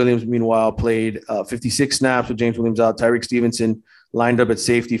 Vontae Williams, meanwhile, played 56 snaps with James Williams out. Tyreek Stevenson lined up at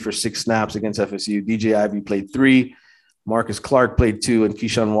safety for 6 snaps against FSU. DJ Ivey played 3. Marcus Clark played 2, and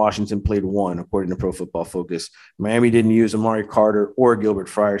Keyshawn Washington played 1, according to Pro Football Focus. Miami didn't use Amari Carter or Gilbert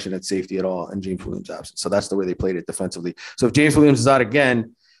Frierson at safety at all, and James Williams absent. So that's the way they played it defensively. So if James Williams is out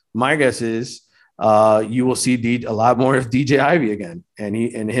again, my guess is you will see a lot more of DJ Ivey again, and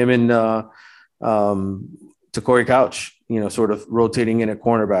him and Corey Couch, sort of rotating in at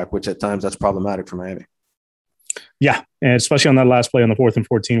cornerback, which at times that's problematic for Miami. Yeah, and especially on that last play on the 4th and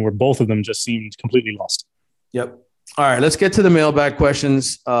 14, where both of them just seemed completely lost. Yep. All right, let's get to the mailbag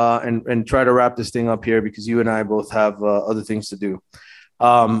questions and try to wrap this thing up here because you and I both have other things to do.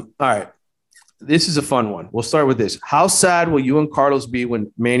 All right, this is a fun one. We'll start with this. How sad will you and Carlos be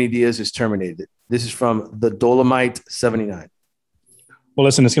when Manny Diaz is terminated? This is from the Dolomite 79. Well,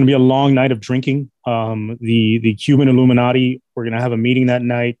 listen, it's going to be a long night of drinking. The Cuban Illuminati, we're going to have a meeting that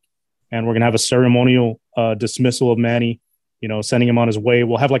night, and we're going to have a ceremonial dismissal of Manny, sending him on his way.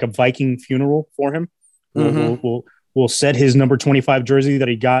 We'll have like a Viking funeral for him. Mm-hmm. We'll set his number 25 jersey that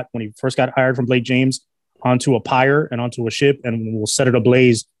he got when he first got hired from Blake James onto a pyre and onto a ship, and we'll set it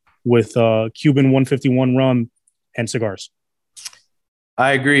ablaze with Cuban 151 rum and cigars.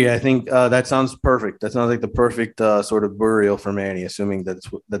 I agree. I think that sounds perfect. That sounds like the perfect sort of burial for Manny, assuming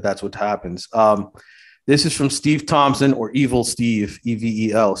that's what happens. This is from Steve Thompson, or Evil Steve,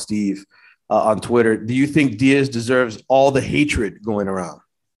 EVEL Steve, on Twitter. Do you think Diaz deserves all the hatred going around?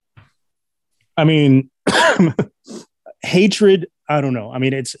 I mean, hatred, I don't know. I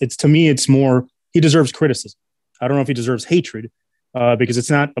mean, it's to me, it's more, he deserves criticism. I don't know if he deserves hatred because it's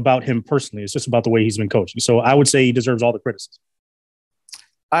not about him personally. It's just about the way he's been coaching. So I would say he deserves all the criticism.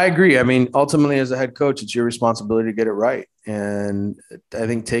 I agree. I mean, ultimately, as a head coach, it's your responsibility to get it right. And I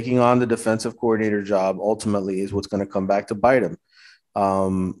think taking on the defensive coordinator job ultimately is what's going to come back to bite him.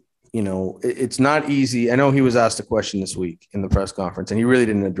 It's not easy. I know he was asked a question this week in the press conference, and he really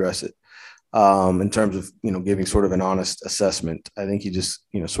didn't address it. In terms of, giving sort of an honest assessment. I think he just,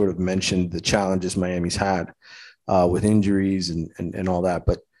 sort of mentioned the challenges Miami's had with injuries and all that.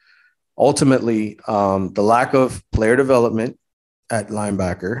 But ultimately, the lack of player development at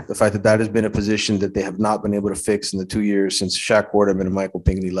linebacker, the fact that has been a position that they have not been able to fix in the 2 years since Shaq Quarterman and Michael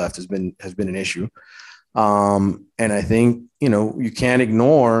Pinckney left has been an issue. And I think, you can't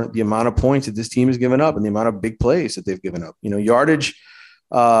ignore the amount of points that this team has given up and the amount of big plays that they've given up. Yardage,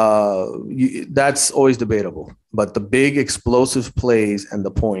 that's always debatable, but the big explosive plays and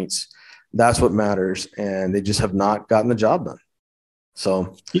the points, that's what matters. And they just have not gotten the job done.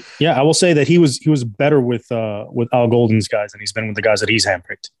 So, yeah, I will say that he was better with Al Golden's guys than he's been with the guys that he's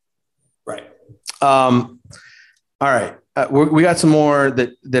handpicked. Right. All right. We got some more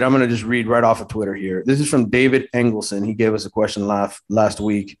that I'm going to just read right off of Twitter here. This is from David Engelson. He gave us a question last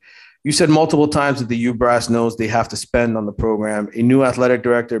week. You said multiple times that the U brass knows they have to spend on the program. A new athletic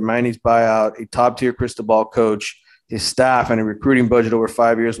director, Manny's buyout, a top-tier Cristobal coach, his staff, and a recruiting budget over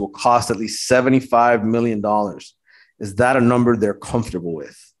 5 years will cost at least $75 million. Is that a number they're comfortable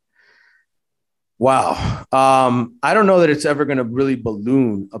with? Wow. I don't know that it's ever going to really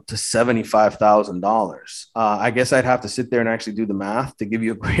balloon up to $75,000. I guess I'd have to sit there and actually do the math to give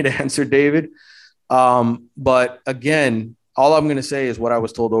you a great answer, David. But again, all I'm going to say is what I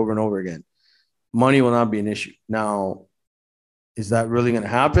was told over and over again. Money will not be an issue. Now, is that really going to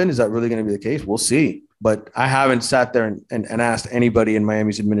happen? Is that really going to be the case? We'll see. But I haven't sat there and asked anybody in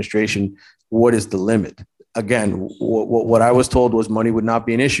Miami's administration, what is the limit? again, what I was told was money would not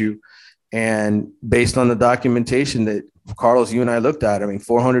be an issue. And based on the documentation that Carlos, you and I looked at, I mean,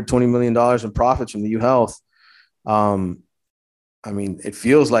 $420 million in profits from the U Health. I mean, it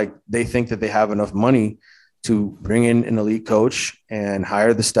feels like they think that they have enough money to bring in an elite coach and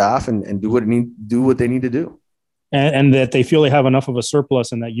hire the staff and do what they need to do. And that they feel they have enough of a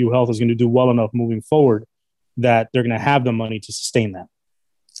surplus and that U Health is going to do well enough moving forward that they're going to have the money to sustain that.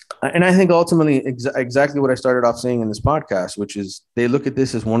 And I think ultimately exactly what I started off saying in this podcast, which is they look at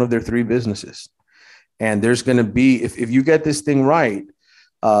this as one of their three businesses. And there's going to be, if you get this thing right,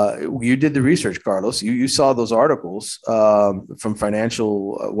 you did the research, Carlos, you saw those articles from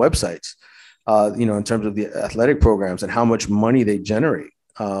financial websites, in terms of the athletic programs and how much money they generate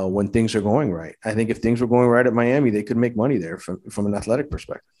when things are going right. I think if things were going right at Miami, they could make money there from an athletic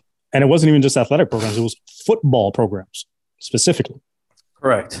perspective. And it wasn't even just athletic programs. It was football programs specifically.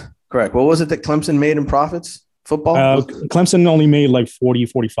 Correct. What was it that Clemson made in profits? Football? Clemson only made like 40,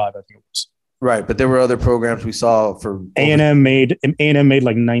 45, I think it was. Right. But there were other programs we saw for A&M made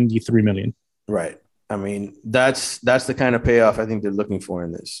like 93 million. Right. I mean, that's the kind of payoff I think they're looking for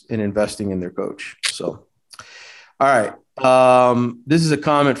in investing in their coach. So, all right. This is a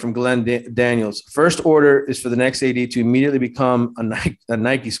comment from Glenn Daniels. First order is for the next AD to immediately become a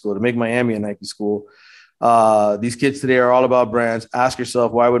Nike school, to make Miami a Nike school. These kids today are all about brands. Ask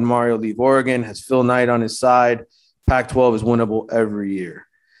yourself, why would Mario leave Oregon? Has Phil Knight on his side? Pac-12 is winnable every year.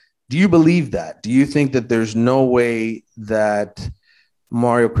 Do you believe that? Do you think that there's no way that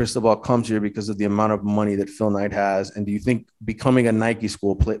Mario Cristobal comes here because of the amount of money that Phil Knight has? And do you think becoming a Nike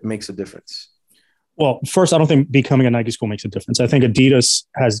school makes a difference? Well, first, I don't think becoming a Nike school makes a difference. I think Adidas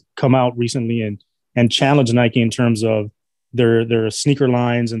has come out recently and challenged Nike in terms of their sneaker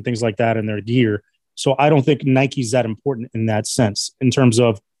lines and things like that and their gear. So I don't think Nike's that important in that sense, in terms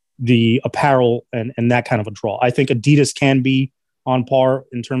of the apparel and that kind of a draw. I think Adidas can be on par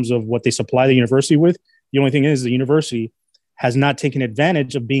in terms of what they supply the university with. The only thing is the university has not taken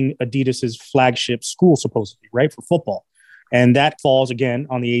advantage of being Adidas's flagship school, supposedly, right, for football. And that falls, again,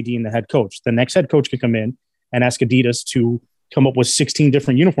 on the AD and the head coach. The next head coach can come in and ask Adidas to come up with 16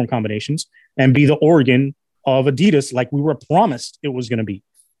 different uniform combinations and be the Oregon of Adidas like we were promised it was going to be.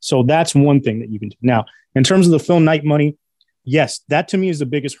 So that's one thing that you can do. Now, in terms of the Phil Knight money, yes, that to me is the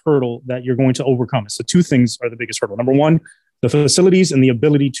biggest hurdle that you're going to overcome. So two things are the biggest hurdle. Number one, the facilities and the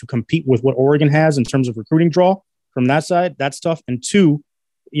ability to compete with what Oregon has in terms of recruiting draw from that side, that's tough. And two,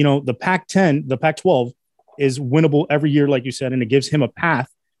 the Pac-10, the Pac-12 is winnable every year, like you said, and it gives him a path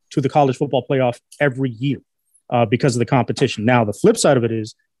to the college football playoff every year because of the competition. Now, the flip side of it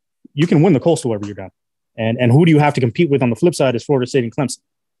is you can win the Coastal every year down. And who do you have to compete with on the flip side is Florida State and Clemson.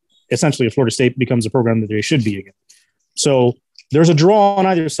 Essentially, if Florida State becomes a program that they should be again. So there's a draw on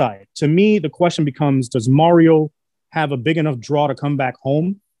either side. To me, the question becomes, does Mario have a big enough draw to come back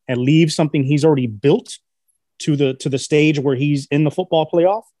home and leave something he's already built to the stage where he's in the football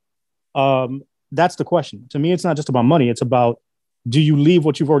playoff? That's the question. To me, it's not just about money. It's about, do you leave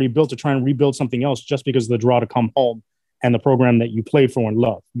what you've already built to try and rebuild something else just because of the draw to come home and the program that you played for and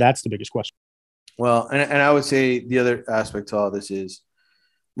love? That's the biggest question. Well, and I would say the other aspect to all this is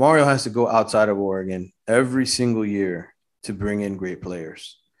Mario has to go outside of Oregon every single year to bring in great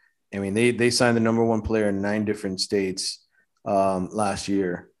players. I mean, they signed the number one player in 9 different states last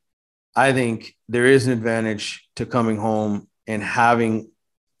year. I think there is an advantage to coming home and having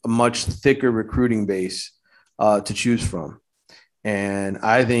a much thicker recruiting base to choose from. And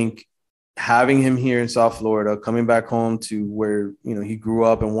I think having him here in South Florida, coming back home to where, he grew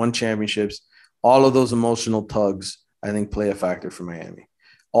up and won championships, all of those emotional tugs, I think, play a factor for Miami.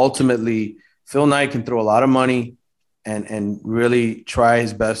 Ultimately, Phil Knight can throw a lot of money and really try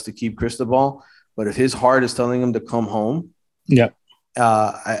his best to keep Cristobal. But if his heart is telling him to come home,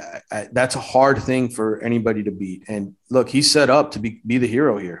 that's a hard thing for anybody to beat. And look, he's set up to be the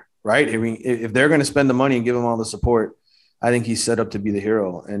hero here, right? I mean, if they're going to spend the money and give him all the support, I think he's set up to be the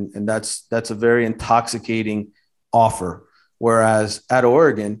hero. And that's a very intoxicating offer. Whereas at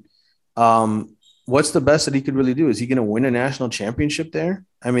Oregon, what's the best that he could really do? Is he going to win a national championship there?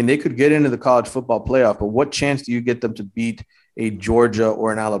 I mean, they could get into the college football playoff, but what chance do you get them to beat a Georgia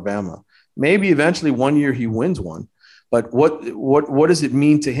or an Alabama? Maybe eventually one year he wins one, but what does it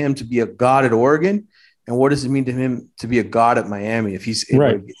mean to him to be a god at Oregon? And what does it mean to him to be a god at Miami if he's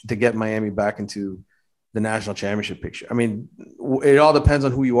able to get Miami back into the national championship picture? I mean, it all depends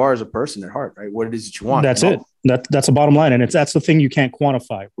on who you are as a person at heart, right? What it is that you want. That's it. That's a bottom line. And that's the thing you can't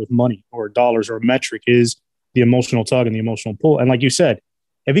quantify with money or dollars or a metric is the emotional tug and the emotional pull. And like you said,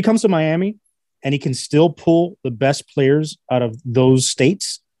 if he comes to Miami and he can still pull the best players out of those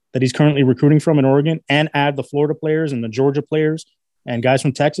states that he's currently recruiting from in Oregon and add the Florida players and the Georgia players and guys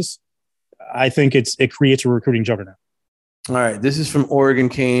from Texas, I think it creates a recruiting juggernaut. All right. This is from Oregon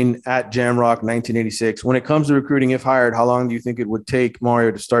Kane at Jamrock 1986. When it comes to recruiting, if hired, how long do you think it would take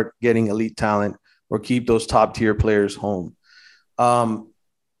Mario to start getting elite talent or keep those top tier players home?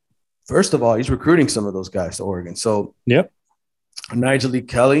 First of all, he's recruiting some of those guys to Oregon. So yep. Nigel Lee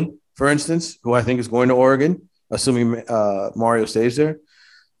Kelly, for instance, who I think is going to Oregon, assuming Mario stays there,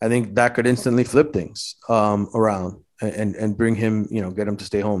 I think that could instantly flip things around and bring him, get him to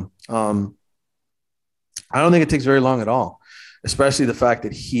stay home. I don't think it takes very long at all, especially the fact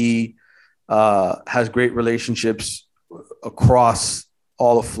that he has great relationships across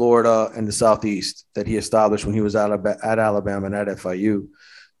all of Florida and the Southeast that he established when he was at Alabama and at FIU,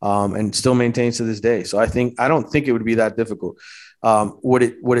 and still maintains to this day. So I don't think it would be that difficult. Would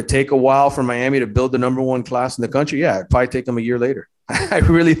it take a while for Miami to build the number one class in the country? Yeah, it'd probably take them a year later. I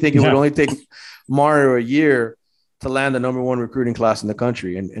really think it would only take Mario a year to land the number one recruiting class in the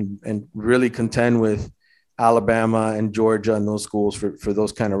country and really contend with Alabama and Georgia and those schools for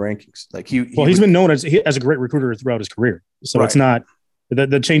those kind of rankings. Like he's been known as a great recruiter throughout his career. So right. It's not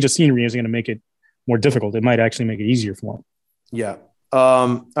the change of scenery isn't going to make it more difficult. It might actually make it easier for him. Yeah.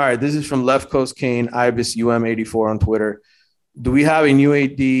 All right. This is from Left Coast Kane, Ibis UM84 on Twitter. Do we have a new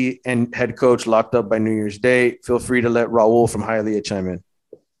AD and head coach locked up by New Year's Day? Feel free to let Raul from Hialeah chime in.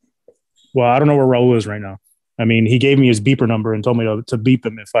 Well, I don't know where Raul is right now. I mean, he gave me his beeper number and told me to beep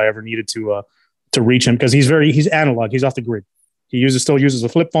him if I ever needed to reach him, because he's analog. He's off the grid. He still uses a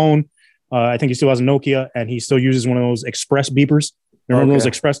flip phone. I think he still has a Nokia, and he still uses one of those express beepers. Remember those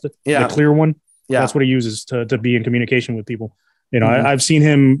express, the clear one? Yeah. That's what he uses to be in communication with people. I've seen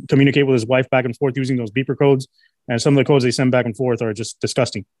him communicate with his wife back and forth using those beeper codes, and some of the codes they send back and forth are just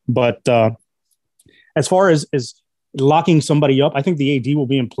disgusting. But as far as locking somebody up, I think the AD will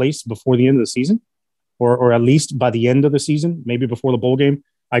be in place before the end of the season, or at least by the end of the season, maybe before the bowl game.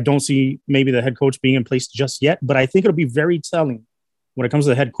 I don't see maybe the head coach being in place just yet, but I think it'll be very telling when it comes to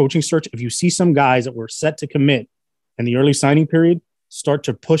the head coaching search. If you see some guys that were set to commit in the early signing period start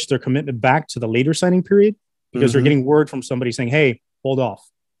to push their commitment back to the later signing period because they're getting word from somebody saying, hey, hold off.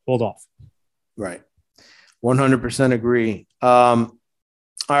 Right. 100% agree. All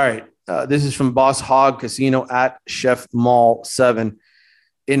right. This is from Boss Hog Casino at Chef Mall 7.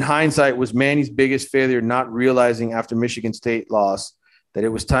 In hindsight, was Manny's biggest failure not realizing after Michigan State loss that it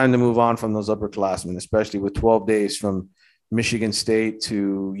was time to move on from those upperclassmen, especially with 12 days from Michigan State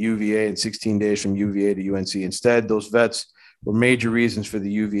to UVA and 16 days from UVA to UNC. Instead, those vets were major reasons for the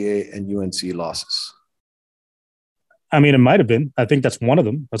UVA and UNC losses. I mean, it might have been. I think that's one of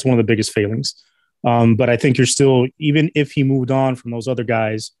them. That's one of the biggest failings. But I think you're still, even if he moved on from those other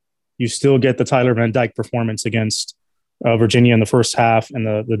guys, you still get the Tyler Van Dyke performance against Virginia in the first half and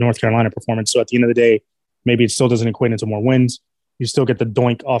the North Carolina performance. So at the end of the day, maybe it still doesn't equate into more wins. You still get the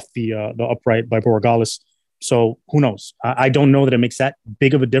doink off the upright by Borregales. So who knows? I don't know that it makes that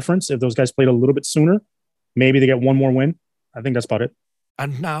big of a difference if those guys played a little bit sooner. Maybe they get one more win. I think that's about it.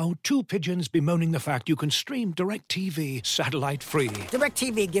 And now, two pigeons bemoaning the fact you can stream DirecTV satellite-free.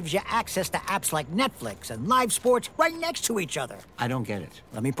 DirecTV gives you access to apps like Netflix and live sports right next to each other. I don't get it.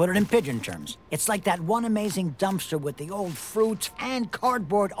 Let me put it in pigeon terms. It's like that one amazing dumpster with the old fruits and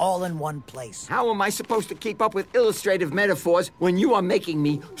cardboard all in one place. How am I supposed to keep up with illustrative metaphors when you are making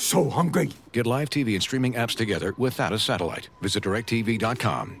me so hungry? Get live TV and streaming apps together without a satellite. Visit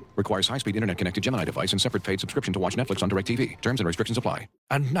DirecTV.com. Requires high-speed internet-connected Gemini device and separate paid subscription to watch Netflix on DirecTV. Terms and restrictions apply.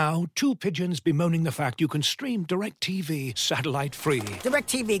 And now, two pigeons bemoaning the fact you can stream DirecTV satellite-free.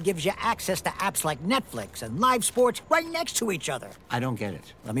 DirecTV gives you access to apps like Netflix and live sports right next to each other. I don't get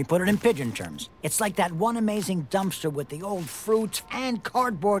it. Let me put it in pigeon terms. It's like that one amazing dumpster with the old fruits and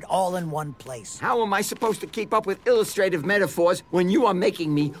cardboard all in one place. How am I supposed to keep up with illustrative metaphors when you are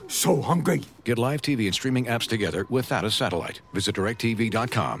making me so hungry? Get live TV and streaming apps together without a satellite. Visit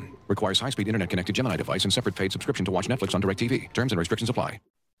DirecTV.com. Requires high-speed internet-connected Gemini device and separate paid subscription to watch Netflix on DirecTV. Terms and restrictions apply.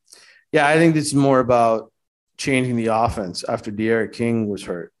 Yeah, I think this is more about changing the offense after De'Aaron King was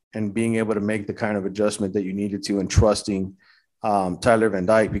hurt and being able to make the kind of adjustment that you needed to and trusting Tyler Van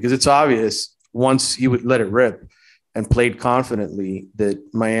Dyke, because it's obvious once he would let it rip and played confidently that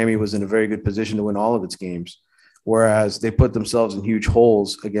Miami was in a very good position to win all of its games, whereas they put themselves in huge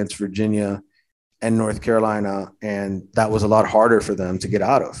holes against Virginia and North Carolina, and that was a lot harder for them to get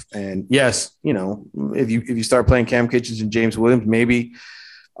out of. And yes, if you start playing Cam Kitchens and James Williams, maybe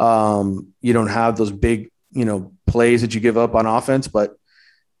you don't have those big, plays that you give up on offense, but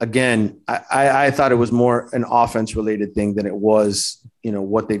again, I thought it was more an offense related thing than it was,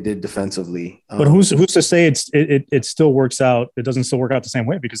 what they did defensively. But who's to say it still works out? It doesn't still work out the same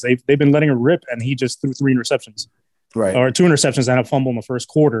way because they've been letting it rip, and he just threw 3 interceptions, right? Or 2 interceptions and a fumble in the first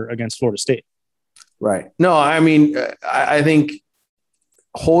quarter against Florida State. Right. No, I mean, I think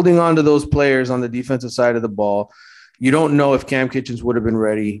holding on to those players on the defensive side of the ball, you don't know if Cam Kitchens would have been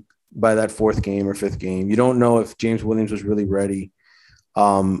ready by that 4th game or 5th game. You don't know if James Williams was really ready.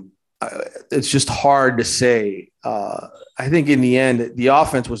 It's just hard to say. I think in the end, the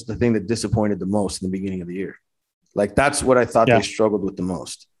offense was the thing that disappointed the most in the beginning of the year. Like, that's what I thought they struggled with the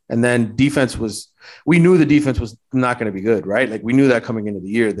most. And then we knew the defense was not going to be good, right? Like, we knew that coming into the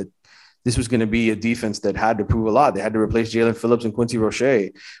year that this was going to be a defense that had to prove a lot. They had to replace Jalen Phillips and Quincy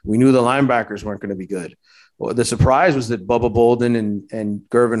Roche. We knew the linebackers weren't going to be good. Well, the surprise was that Bubba Bolden and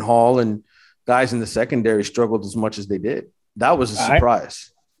Gervin Hall and guys in the secondary struggled as much as they did. That was a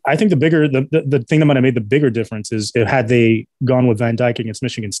surprise. I think the thing that might have made the bigger difference is had they gone with Van Dyke against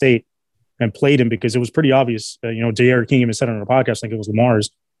Michigan State and played him, because it was pretty obvious. J.R. King even said on a podcast, I think it was Lamar's,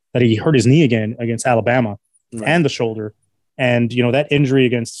 that he hurt his knee again against Alabama and the shoulder. And, that injury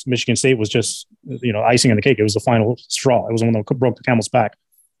against Michigan State was just, icing on the cake. It was the final straw. It was the one that broke the camel's back.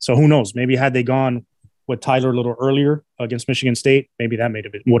 So who knows? Maybe had they gone with Tyler a little earlier against Michigan State, maybe that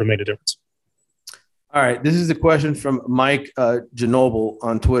would have made a difference. All right. This is a question from Mike Genoble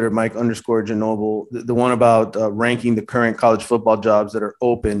on Twitter, Mike_Genoble, the one about ranking the current college football jobs that are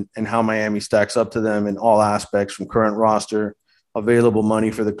open and how Miami stacks up to them in all aspects, from current roster, available money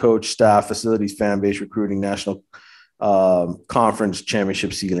for the coach, staff, facilities, fan base, recruiting, national conference,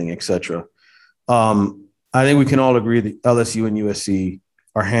 championship ceiling, etc. I think we can all agree that LSU and USC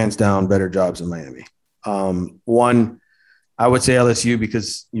are hands down better jobs than Miami. One, I would say LSU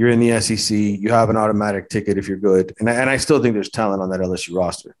because you're in the SEC. You have an automatic ticket if you're good. And I still think there's talent on that LSU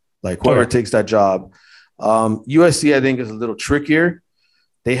roster. Like, whoever takes that job. USC, I think, is a little trickier.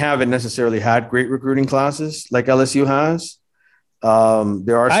 They haven't necessarily had great recruiting classes like LSU has.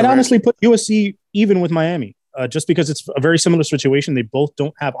 I'd honestly put USC even with Miami, just because it's a very similar situation. They both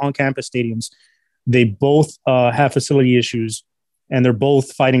don't have on-campus stadiums. They both have facility issues, and they're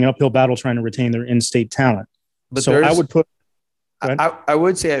both fighting an uphill battle trying to retain their in-state talent. But so I would put – I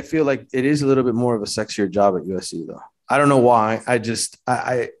would say I feel like it is a little bit more of a sexier job at USC, though. I don't know why.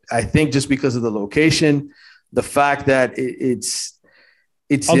 I think just because of the location, the fact that it's.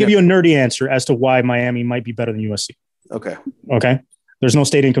 I'll give you a nerdy answer as to why Miami might be better than USC. Okay. There's no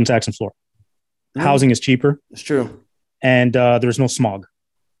state income tax in Florida. Housing is cheaper. It's true. And there's no smog.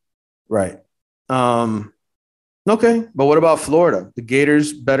 Right. Okay. But what about Florida? The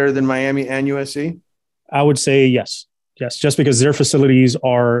Gators better than Miami and USC? I would say yes. Yes, just because their facilities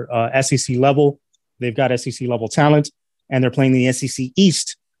are SEC level. They've got SEC level talent, and they're playing the SEC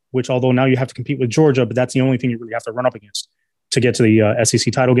East, which, although now you have to compete with Georgia, but that's the only thing you really have to run up against to get to the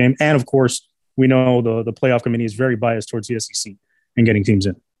SEC title game. And of course, we know the playoff committee is very biased towards the SEC and getting teams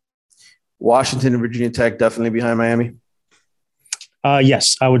in. Washington and Virginia Tech definitely behind Miami.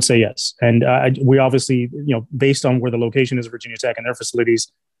 Yes, I would say yes. And we obviously, based on where the location is of Virginia Tech and their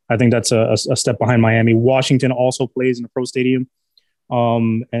facilities, I think that's a step behind Miami. Washington also plays in a pro stadium.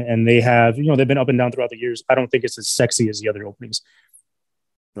 And they have, they've been up and down throughout the years. I don't think it's as sexy as the other openings.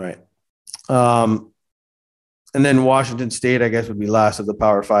 Right. And then Washington State, I guess, would be last of the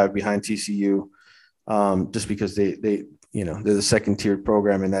Power Five behind TCU, just because they're the second tiered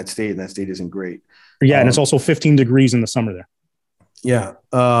program in that state, and that state isn't great. Yeah. And it's also 15 degrees in the summer there. Yeah.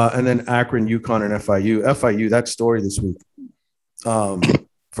 And then Akron, UConn, and FIU. FIU, that story this week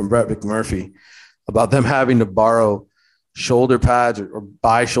from Brett McMurphy about them having to borrow shoulder pads or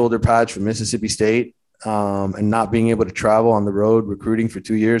buy shoulder pads from Mississippi State and not being able to travel on the road recruiting for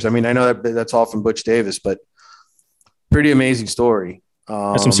 2 years. I mean, I know that's all from Butch Davis, but pretty amazing story.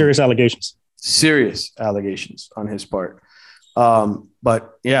 Some serious allegations. Serious allegations on his part.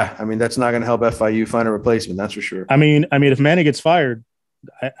 But yeah, I mean, that's not going to help FIU find a replacement. That's for sure. I mean, if Manny gets fired,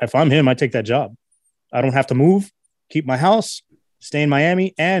 if I'm him, I take that job. I don't have to move, keep my house, stay in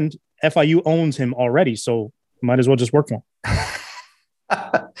Miami, and FIU owns him already. So might as well just work for him.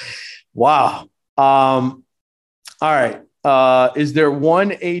 Wow. All right. Is there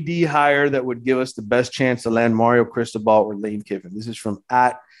one AD hire that would give us the best chance to land Mario Cristobal or Lane Kiffin? This is from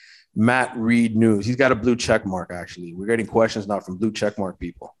 @Matt Reed News. He's got a blue check mark, actually. We're getting questions now from blue check mark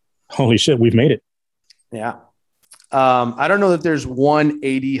people. Holy shit, we've made it. Yeah. I don't know that there's one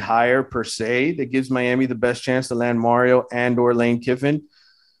AD hire per se that gives Miami the best chance to land Mario and or Lane Kiffin,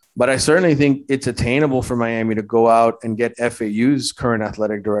 but I certainly think it's attainable for Miami to go out and get FAU's current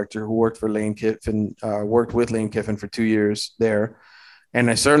athletic director, who worked with Lane Kiffin for 2 years there, And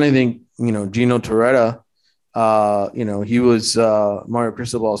I certainly think, Gino Torretta, he was Mario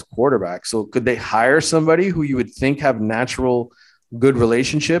Cristobal's quarterback. So could they hire somebody who you would think have natural good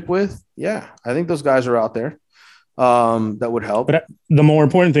relationship with? Yeah, I think those guys are out there. That would help. But the more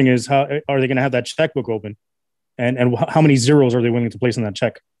important thing is, how are they going to have that checkbook open? And how many zeros are they willing to place on that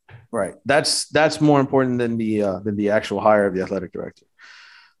check? Right. That's more important than the actual hire of the athletic director.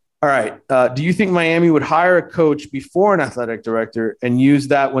 All right. Do you think Miami would hire a coach before an athletic director and use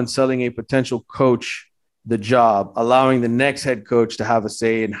that when selling a potential coach the job, allowing the next head coach to have a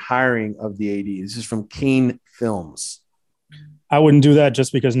say in hiring of the AD? This is from Kane Films. I wouldn't do that,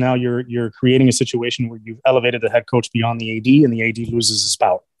 just because now you're creating a situation where you've elevated the head coach beyond the AD, and the AD loses his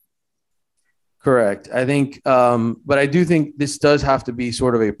power. Correct. I think, but I do think this does have to be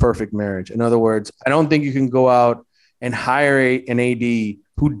sort of a perfect marriage. In other words, I don't think you can go out and hire an AD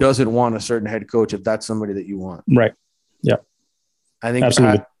who doesn't want a certain head coach if that's somebody that you want. Right. Yeah. I think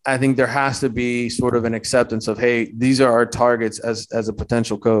absolutely. I think there has to be sort of an acceptance of, hey, these are our targets as a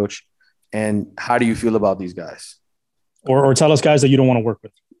potential coach, and how do you feel about these guys? Or tell us guys that you don't want to work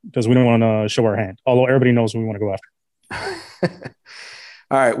with, because we don't want to show our hand. Although everybody knows who we want to go after.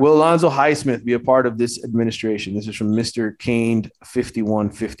 All right. Will Alonzo Highsmith be a part of this administration? This is from Mr.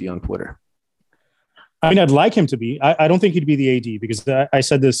 Caned5150 on Twitter. I mean, I'd like him to be. I don't think he'd be the AD, because I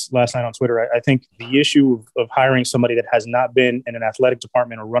said this last night on Twitter. I think the issue of hiring somebody that has not been in an athletic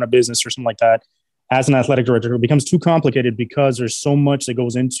department or run a business or something like that as an athletic director, it becomes too complicated, because there's so much that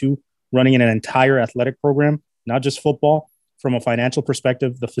goes into running an entire athletic program, not just football, from a financial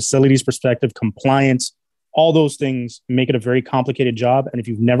perspective, the facilities perspective, compliance, all those things make it a very complicated job. And if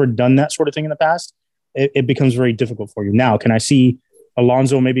you've never done that sort of thing in the past, it becomes very difficult for you. Now, can I see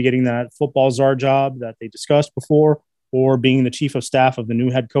Alonzo maybe getting that football czar job that they discussed before, or being the chief of staff of the new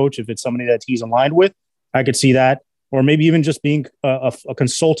head coach if it's somebody that he's aligned with? I could see that. Or maybe even just being a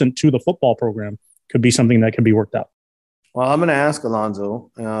consultant to the football program could be something that could be worked out. Well, I'm going to ask Alonzo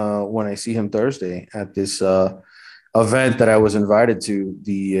when I see him Thursday at this event that I was invited to,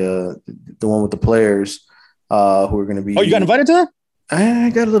 the one with the players who are going to be. Oh, you got invited to that? I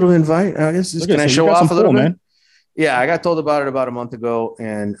got a little invite. I guess can I show off a little bit? Man. Yeah, I got told about it about a month ago,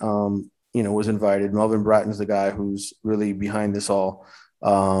 and was invited. Melvin Bratton's the guy who's really behind this all,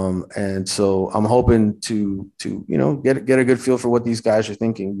 and so I'm hoping to get a good feel for what these guys are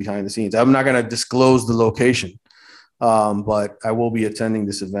thinking behind the scenes. I'm not going to disclose the location, but I will be attending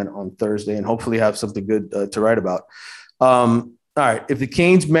this event on Thursday, and hopefully have something good to write about. All right, if the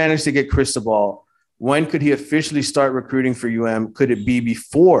Canes manage to get Cristobal, when could he officially start recruiting for UM? Could it be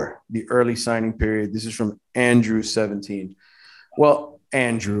before the early signing period? This is from Andrew17. Well,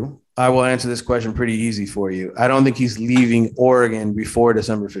 Andrew, I will answer this question pretty easy for you. I don't think he's leaving Oregon before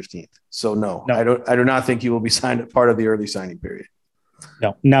December 15th. So no. I do not think he will be signed as part of the early signing period.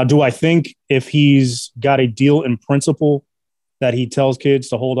 No. Now, do I think if he's got a deal in principle that he tells kids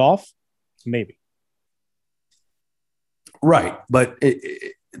to hold off? Maybe. Right. But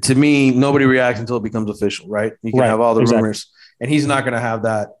to me, nobody reacts until it becomes official, right? You can have all the rumors, and he's not going to have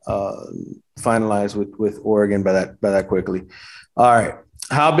that finalized with Oregon by that quickly. All right.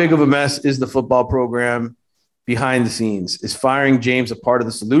 How big of a mess is the football program behind the scenes? Is firing James a part of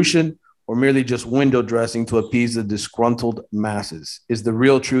the solution, or merely just window dressing to appease the disgruntled masses? Is the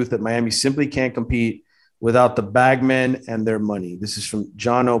real truth that Miami simply can't compete without the bagmen and their money? This is from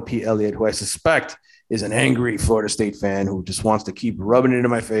John O.P. Elliott, who I suspect is an angry Florida State fan who just wants to keep rubbing it into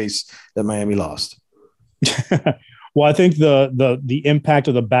my face that Miami lost. Well, I think the impact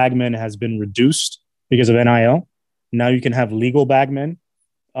of the bagmen has been reduced because of NIL. Now you can have legal bagmen,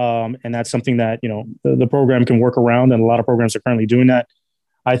 and that's something that the program can work around, and a lot of programs are currently doing that.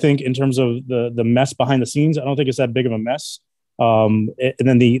 I think in terms of the mess behind the scenes, I don't think it's that big of a mess. And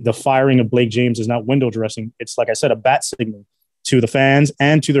then the firing of Blake James is not window dressing. It's, like I said, a bat signal to the fans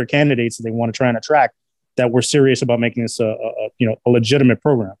and to their candidates that they want to try and attract, that we're serious about making this a legitimate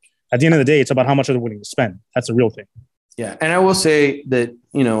program. At the end of the day, it's about how much are they willing to spend. That's the real thing. Yeah. And I will say that,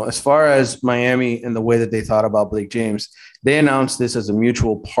 as far as Miami and the way that they thought about Blake James, they announced this as a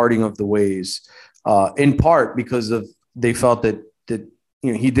mutual parting of the ways, in part because they felt that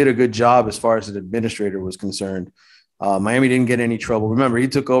he did a good job as far as an administrator was concerned. Miami didn't get any trouble. Remember, he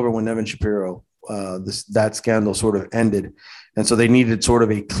took over when Evan Shapiro, that scandal sort of ended. And so they needed sort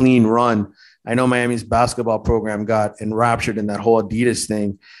of a clean run. I know Miami's basketball program got enraptured in that whole Adidas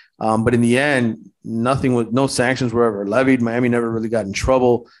thing. But in the end, no sanctions were ever levied. Miami never really got in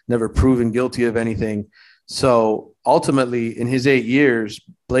trouble, never proven guilty of anything. So ultimately, in his 8 years,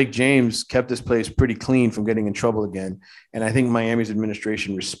 Blake James kept this place pretty clean from getting in trouble again. And I think Miami's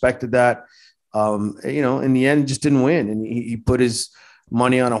administration respected that. In the end, just didn't win. And he put his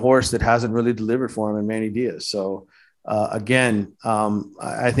money on a horse that hasn't really delivered for him in Manny Diaz. So I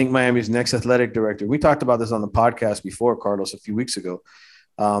think Miami's next athletic director, we talked about this on the podcast before, Carlos, a few weeks ago.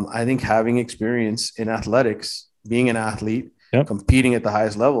 I think having experience in athletics, being an athlete, competing at the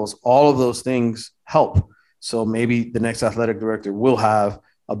highest levels, all of those things help. So maybe the next athletic director will have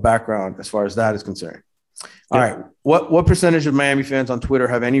a background as far as that is concerned. All right. What percentage of Miami fans on Twitter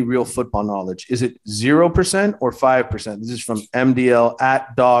have any real football knowledge? Is it 0% or 5%? This is from MDL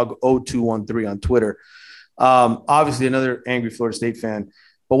at dog0213 on Twitter. Obviously another angry Florida State fan,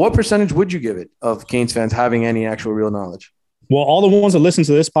 but what percentage would you give it of Canes fans having any actual real knowledge? Well, all the ones that listen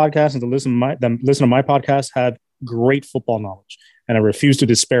to this podcast and to listen to my podcast have great football knowledge, and I refuse to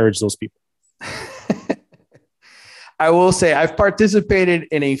disparage those people. I will say I've participated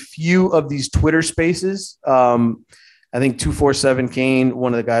in a few of these Twitter spaces. I think 247 Kane,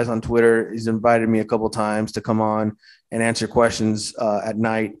 one of the guys on Twitter, has invited me a couple of times to come on and answer questions at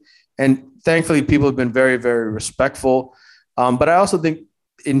night. And thankfully, people have been very, very respectful. But I also think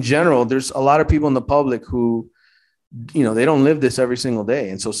in general, there's a lot of people in the public who, they don't live this every single day.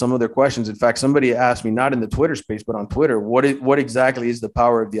 And so some of their questions, in fact, somebody asked me, not in the Twitter space, but on Twitter, what exactly is the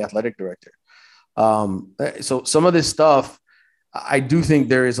power of the athletic director? So some of this stuff, I do think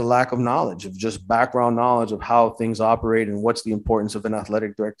there is a lack of knowledge, of just background knowledge of how things operate and what's the importance of an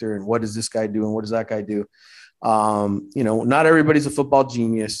athletic director and what does this guy do and what does that guy do? Not everybody's a football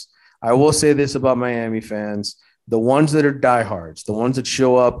genius. I will say this about Miami fans, the ones that are diehards, the ones that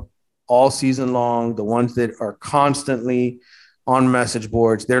show up all season long, the ones that are constantly on message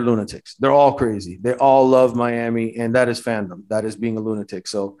boards, they're lunatics. They're all crazy. They all love Miami, and that is fandom. That is being a lunatic.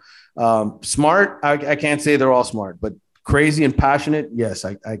 So smart, I can't say they're all smart, but crazy and passionate, yes,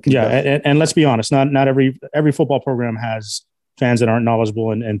 I can. Yeah, and let's be honest, not every football program has fans that aren't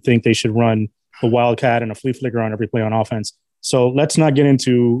knowledgeable and think they should run a wildcat and a flea flicker on every play on offense. So let's not get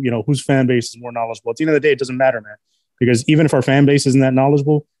into whose fan base is more knowledgeable. At the end of the day, it doesn't matter, man, because even if our fan base isn't that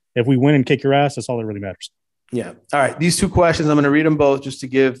knowledgeable, if we win and kick your ass, that's all that really matters. Yeah. All right. These two questions, I'm going to read them both just to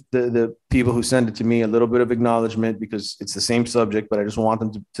give the people who send it to me a little bit of acknowledgement, because it's the same subject, but I just want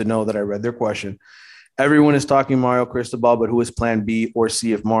them to know that I read their question. Everyone is talking Mario Cristobal, but who is plan B or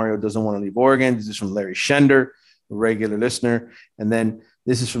C if Mario doesn't want to leave Oregon? This is from Larry Schender, a regular listener. And then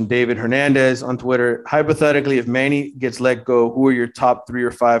this is from David Hernandez on Twitter. Hypothetically, if Manny gets let go, who are your top 3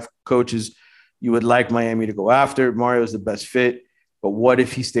 or 5 coaches you would like Miami to go after? Mario is the best fit, but what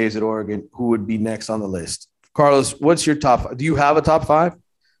if he stays at Oregon? Who would be next on the list? Carlos, what's your top? Do you have a top 5?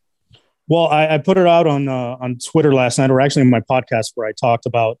 Well, I put it out on Twitter last night, or actually in my podcast, where I talked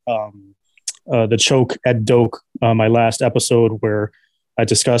about the choke at Doak, my last episode, where I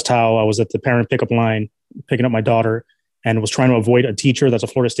discussed how I was at the parent pickup line picking up my daughter and was trying to avoid a teacher that's a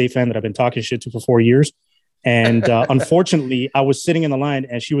Florida State fan that I've been talking shit to for 4 years. And unfortunately, I was sitting in the line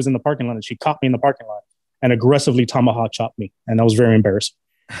and she was in the parking lot, and she caught me in the parking lot and aggressively tomahawk chopped me. And that was very embarrassing.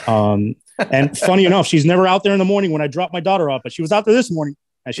 And funny enough, she's never out there in the morning when I drop my daughter off, but she was out there this morning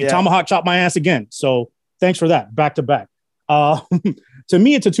and she tomahawk chopped my ass again. So thanks for that. Back to back. To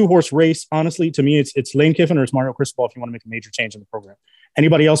me, it's a 2-horse race. Honestly, to me, it's Lane Kiffin or it's Mario Cristobal if you want to make a major change in the program.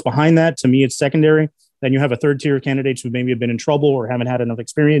 Anybody else behind that, to me, it's secondary. Then you have a third-tier candidates who maybe have been in trouble or haven't had enough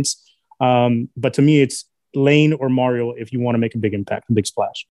experience. But to me, it's Lane or Mario if you want to make a big impact, a big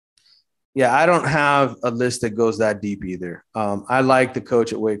splash. Yeah, I don't have a list that goes that deep either. I like the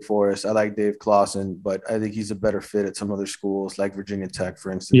coach at Wake Forest. I like Dave Clawson, but I think he's a better fit at some other schools like Virginia Tech,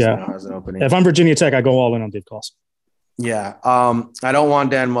 for instance. Yeah, has an opening. If I'm Virginia Tech, I go all in on Dave Clawson. Yeah, I don't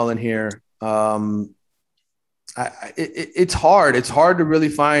want Dan Mullen here. It's hard. It's hard to really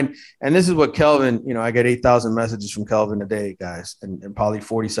find. And this is what Kelvin, I get 8,000 messages from Kelvin a day, guys, and probably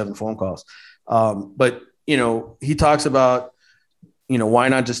 47 phone calls. But, he talks about, why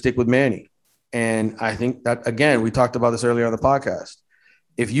not just stick with Manny? And I think that, again, we talked about this earlier on the podcast.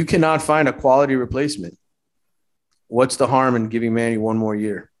 If you cannot find a quality replacement, what's the harm in giving Manny one more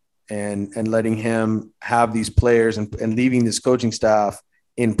year and letting him have these players and leaving this coaching staff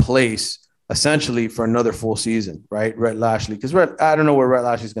in place essentially for another full season, right? Rhett Lashley, because I don't know where Rhett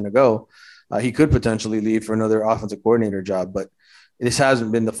Lashley's going to go. He could potentially leave for another offensive coordinator job, but this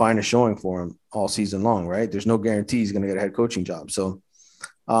hasn't been the finest showing for him all season long, right? There's no guarantee he's going to get a head coaching job. So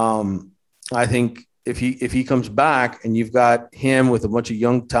I think if he comes back and you've got him with a bunch of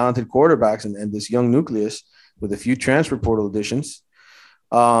young, talented quarterbacks and this young nucleus with a few transfer portal additions,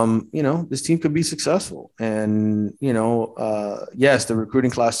 this team could be successful. And, yes, the recruiting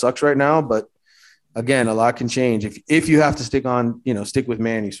class sucks right now, but again, a lot can change if you have to stick with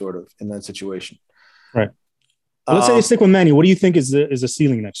Manny sort of in that situation. Right. Let's say you stick with Manny. What do you think is the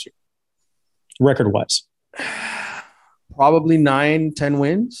ceiling next year, record-wise? probably 9-10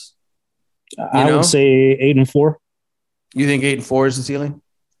 wins. I would say 8-4. You think 8-4 is the ceiling?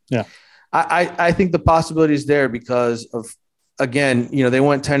 Yeah. I think the possibility is there because of, again, they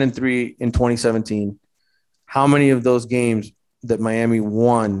went 10-3 in 2017. How many of those games that Miami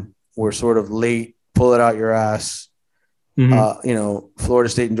won were sort of late, pull it out your ass? Florida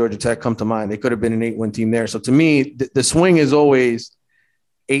State and Georgia Tech come to mind. They could have been an 8-win team there. So to me, the swing is always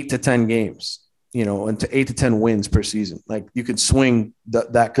 8 to 10 games, and to 8 to 10 wins per season. Like you could swing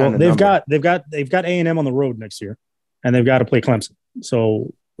that kind of. They've got A&M on the road next year, and they've got to play Clemson.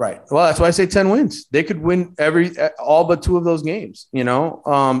 So right. Well, that's why I say 10 wins. They could win all but 2 of those games.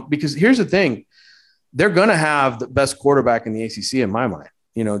 Because here's the thing, they're gonna have the best quarterback in the ACC in my mind.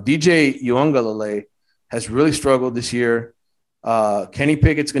 DJ Uiagalelei has really struggled this year. Kenny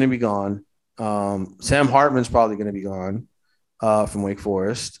Pickett's going to be gone. Sam Hartman's probably going to be gone from Wake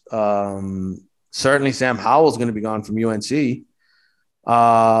Forest. Certainly Sam Howell's going to be gone from UNC.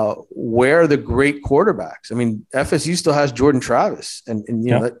 Where are the great quarterbacks? I mean, FSU still has Jordan Travis. And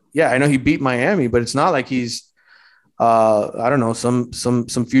I know he beat Miami, but it's not like he's, I don't know, some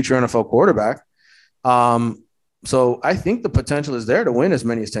future NFL quarterback. So I think the potential is there to win as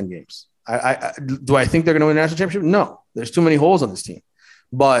many as 10 games. Do I think they're going to win a national championship? No, there's too many holes on this team.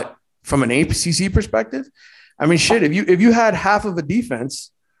 But from an ACC perspective, I mean, shit, if you had half of a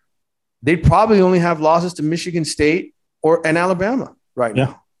defense, they'd probably only have losses to Michigan State and Alabama right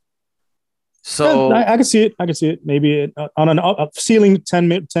now. So I can see it. Maybe on a ceiling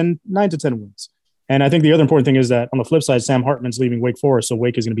 9 to 10 wins. And I think the other important thing is that on the flip side, Sam Hartman's leaving Wake Forest, so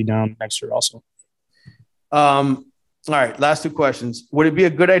Wake is going to be down next year also. All right, last 2 questions. Would it be a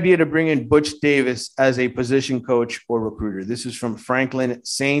good idea to bring in Butch Davis as a position coach or recruiter? This is from Franklin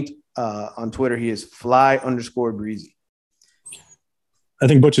Saint on Twitter. He is fly_breezy. I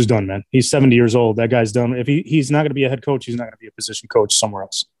think Butch is done, man. He's 70 years old. That guy's done. If he's not going to be a head coach, he's not going to be a position coach somewhere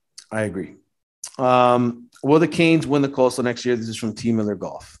else. I agree. Will the Canes win the Coastal next year? This is from T. Miller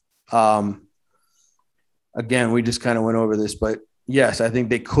Golf. Again, we just kind of went over this, but yes, I think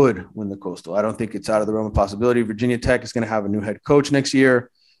they could win the Coastal. I don't think it's out of the realm of possibility. Virginia Tech is going to have a new head coach next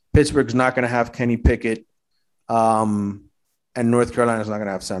year. Pittsburgh's not going to have Kenny Pickett. And North Carolina's not going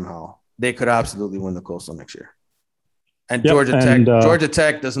to have Sam Howell. They could absolutely win the Coastal next year. And Georgia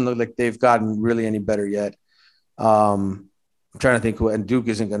Tech doesn't look like they've gotten really any better yet. I'm trying to think and Duke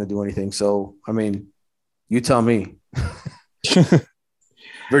isn't going to do anything. So, I mean, you tell me.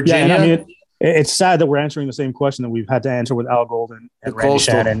 Virginia. Yeah, I mean, it's sad that we're answering the same question that we've had to answer with Al Golden and Randy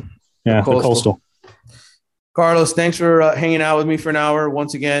Shannon. Yeah, the Coastal. Carlos, thanks for hanging out with me for an hour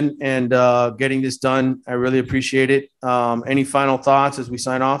once again and getting this done. I really appreciate it. Any final thoughts as we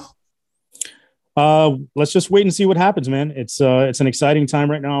sign off? Let's just wait and see what happens, man. It's an exciting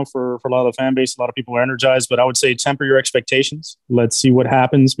time right now for a lot of the fan base. A lot of people are energized, but I would say temper your expectations. Let's see what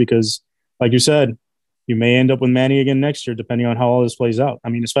happens because, like you said, you may end up with Manny again next year, depending on how all this plays out. I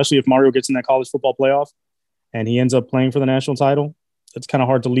mean, especially if Mario gets in that college football playoff and he ends up playing for the national title, it's kind of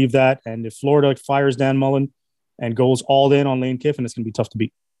hard to leave that. And if Florida fires Dan Mullen and goes all in on Lane Kiffin, it's going to be tough to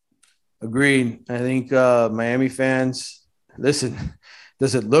beat. Agreed. I think Miami fans, listen,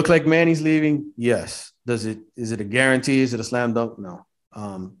 does it look like Manny's leaving? Yes. Is it a guarantee? Is it a slam dunk? No.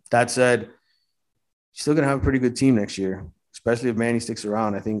 That said, you're still going to have a pretty good team next year, especially if Manny sticks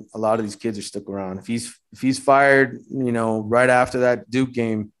around. I think a lot of these kids are stuck around. If he's fired, right after that Duke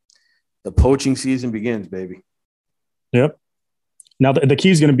game, the poaching season begins, baby. Yep. Now, the key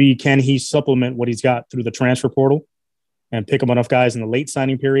is going to be, can he supplement what he's got through the transfer portal and pick up enough guys in the late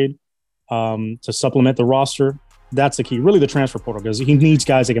signing period to supplement the roster? That's the key. Really, the transfer portal, because he needs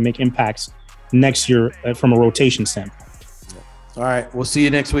guys that can make impacts next year from a rotation standpoint. All right. We'll see you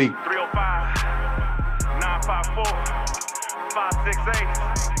next week.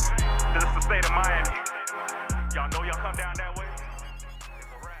 305-954-568. This is the state of Miami. Y'all know y'all come down that way.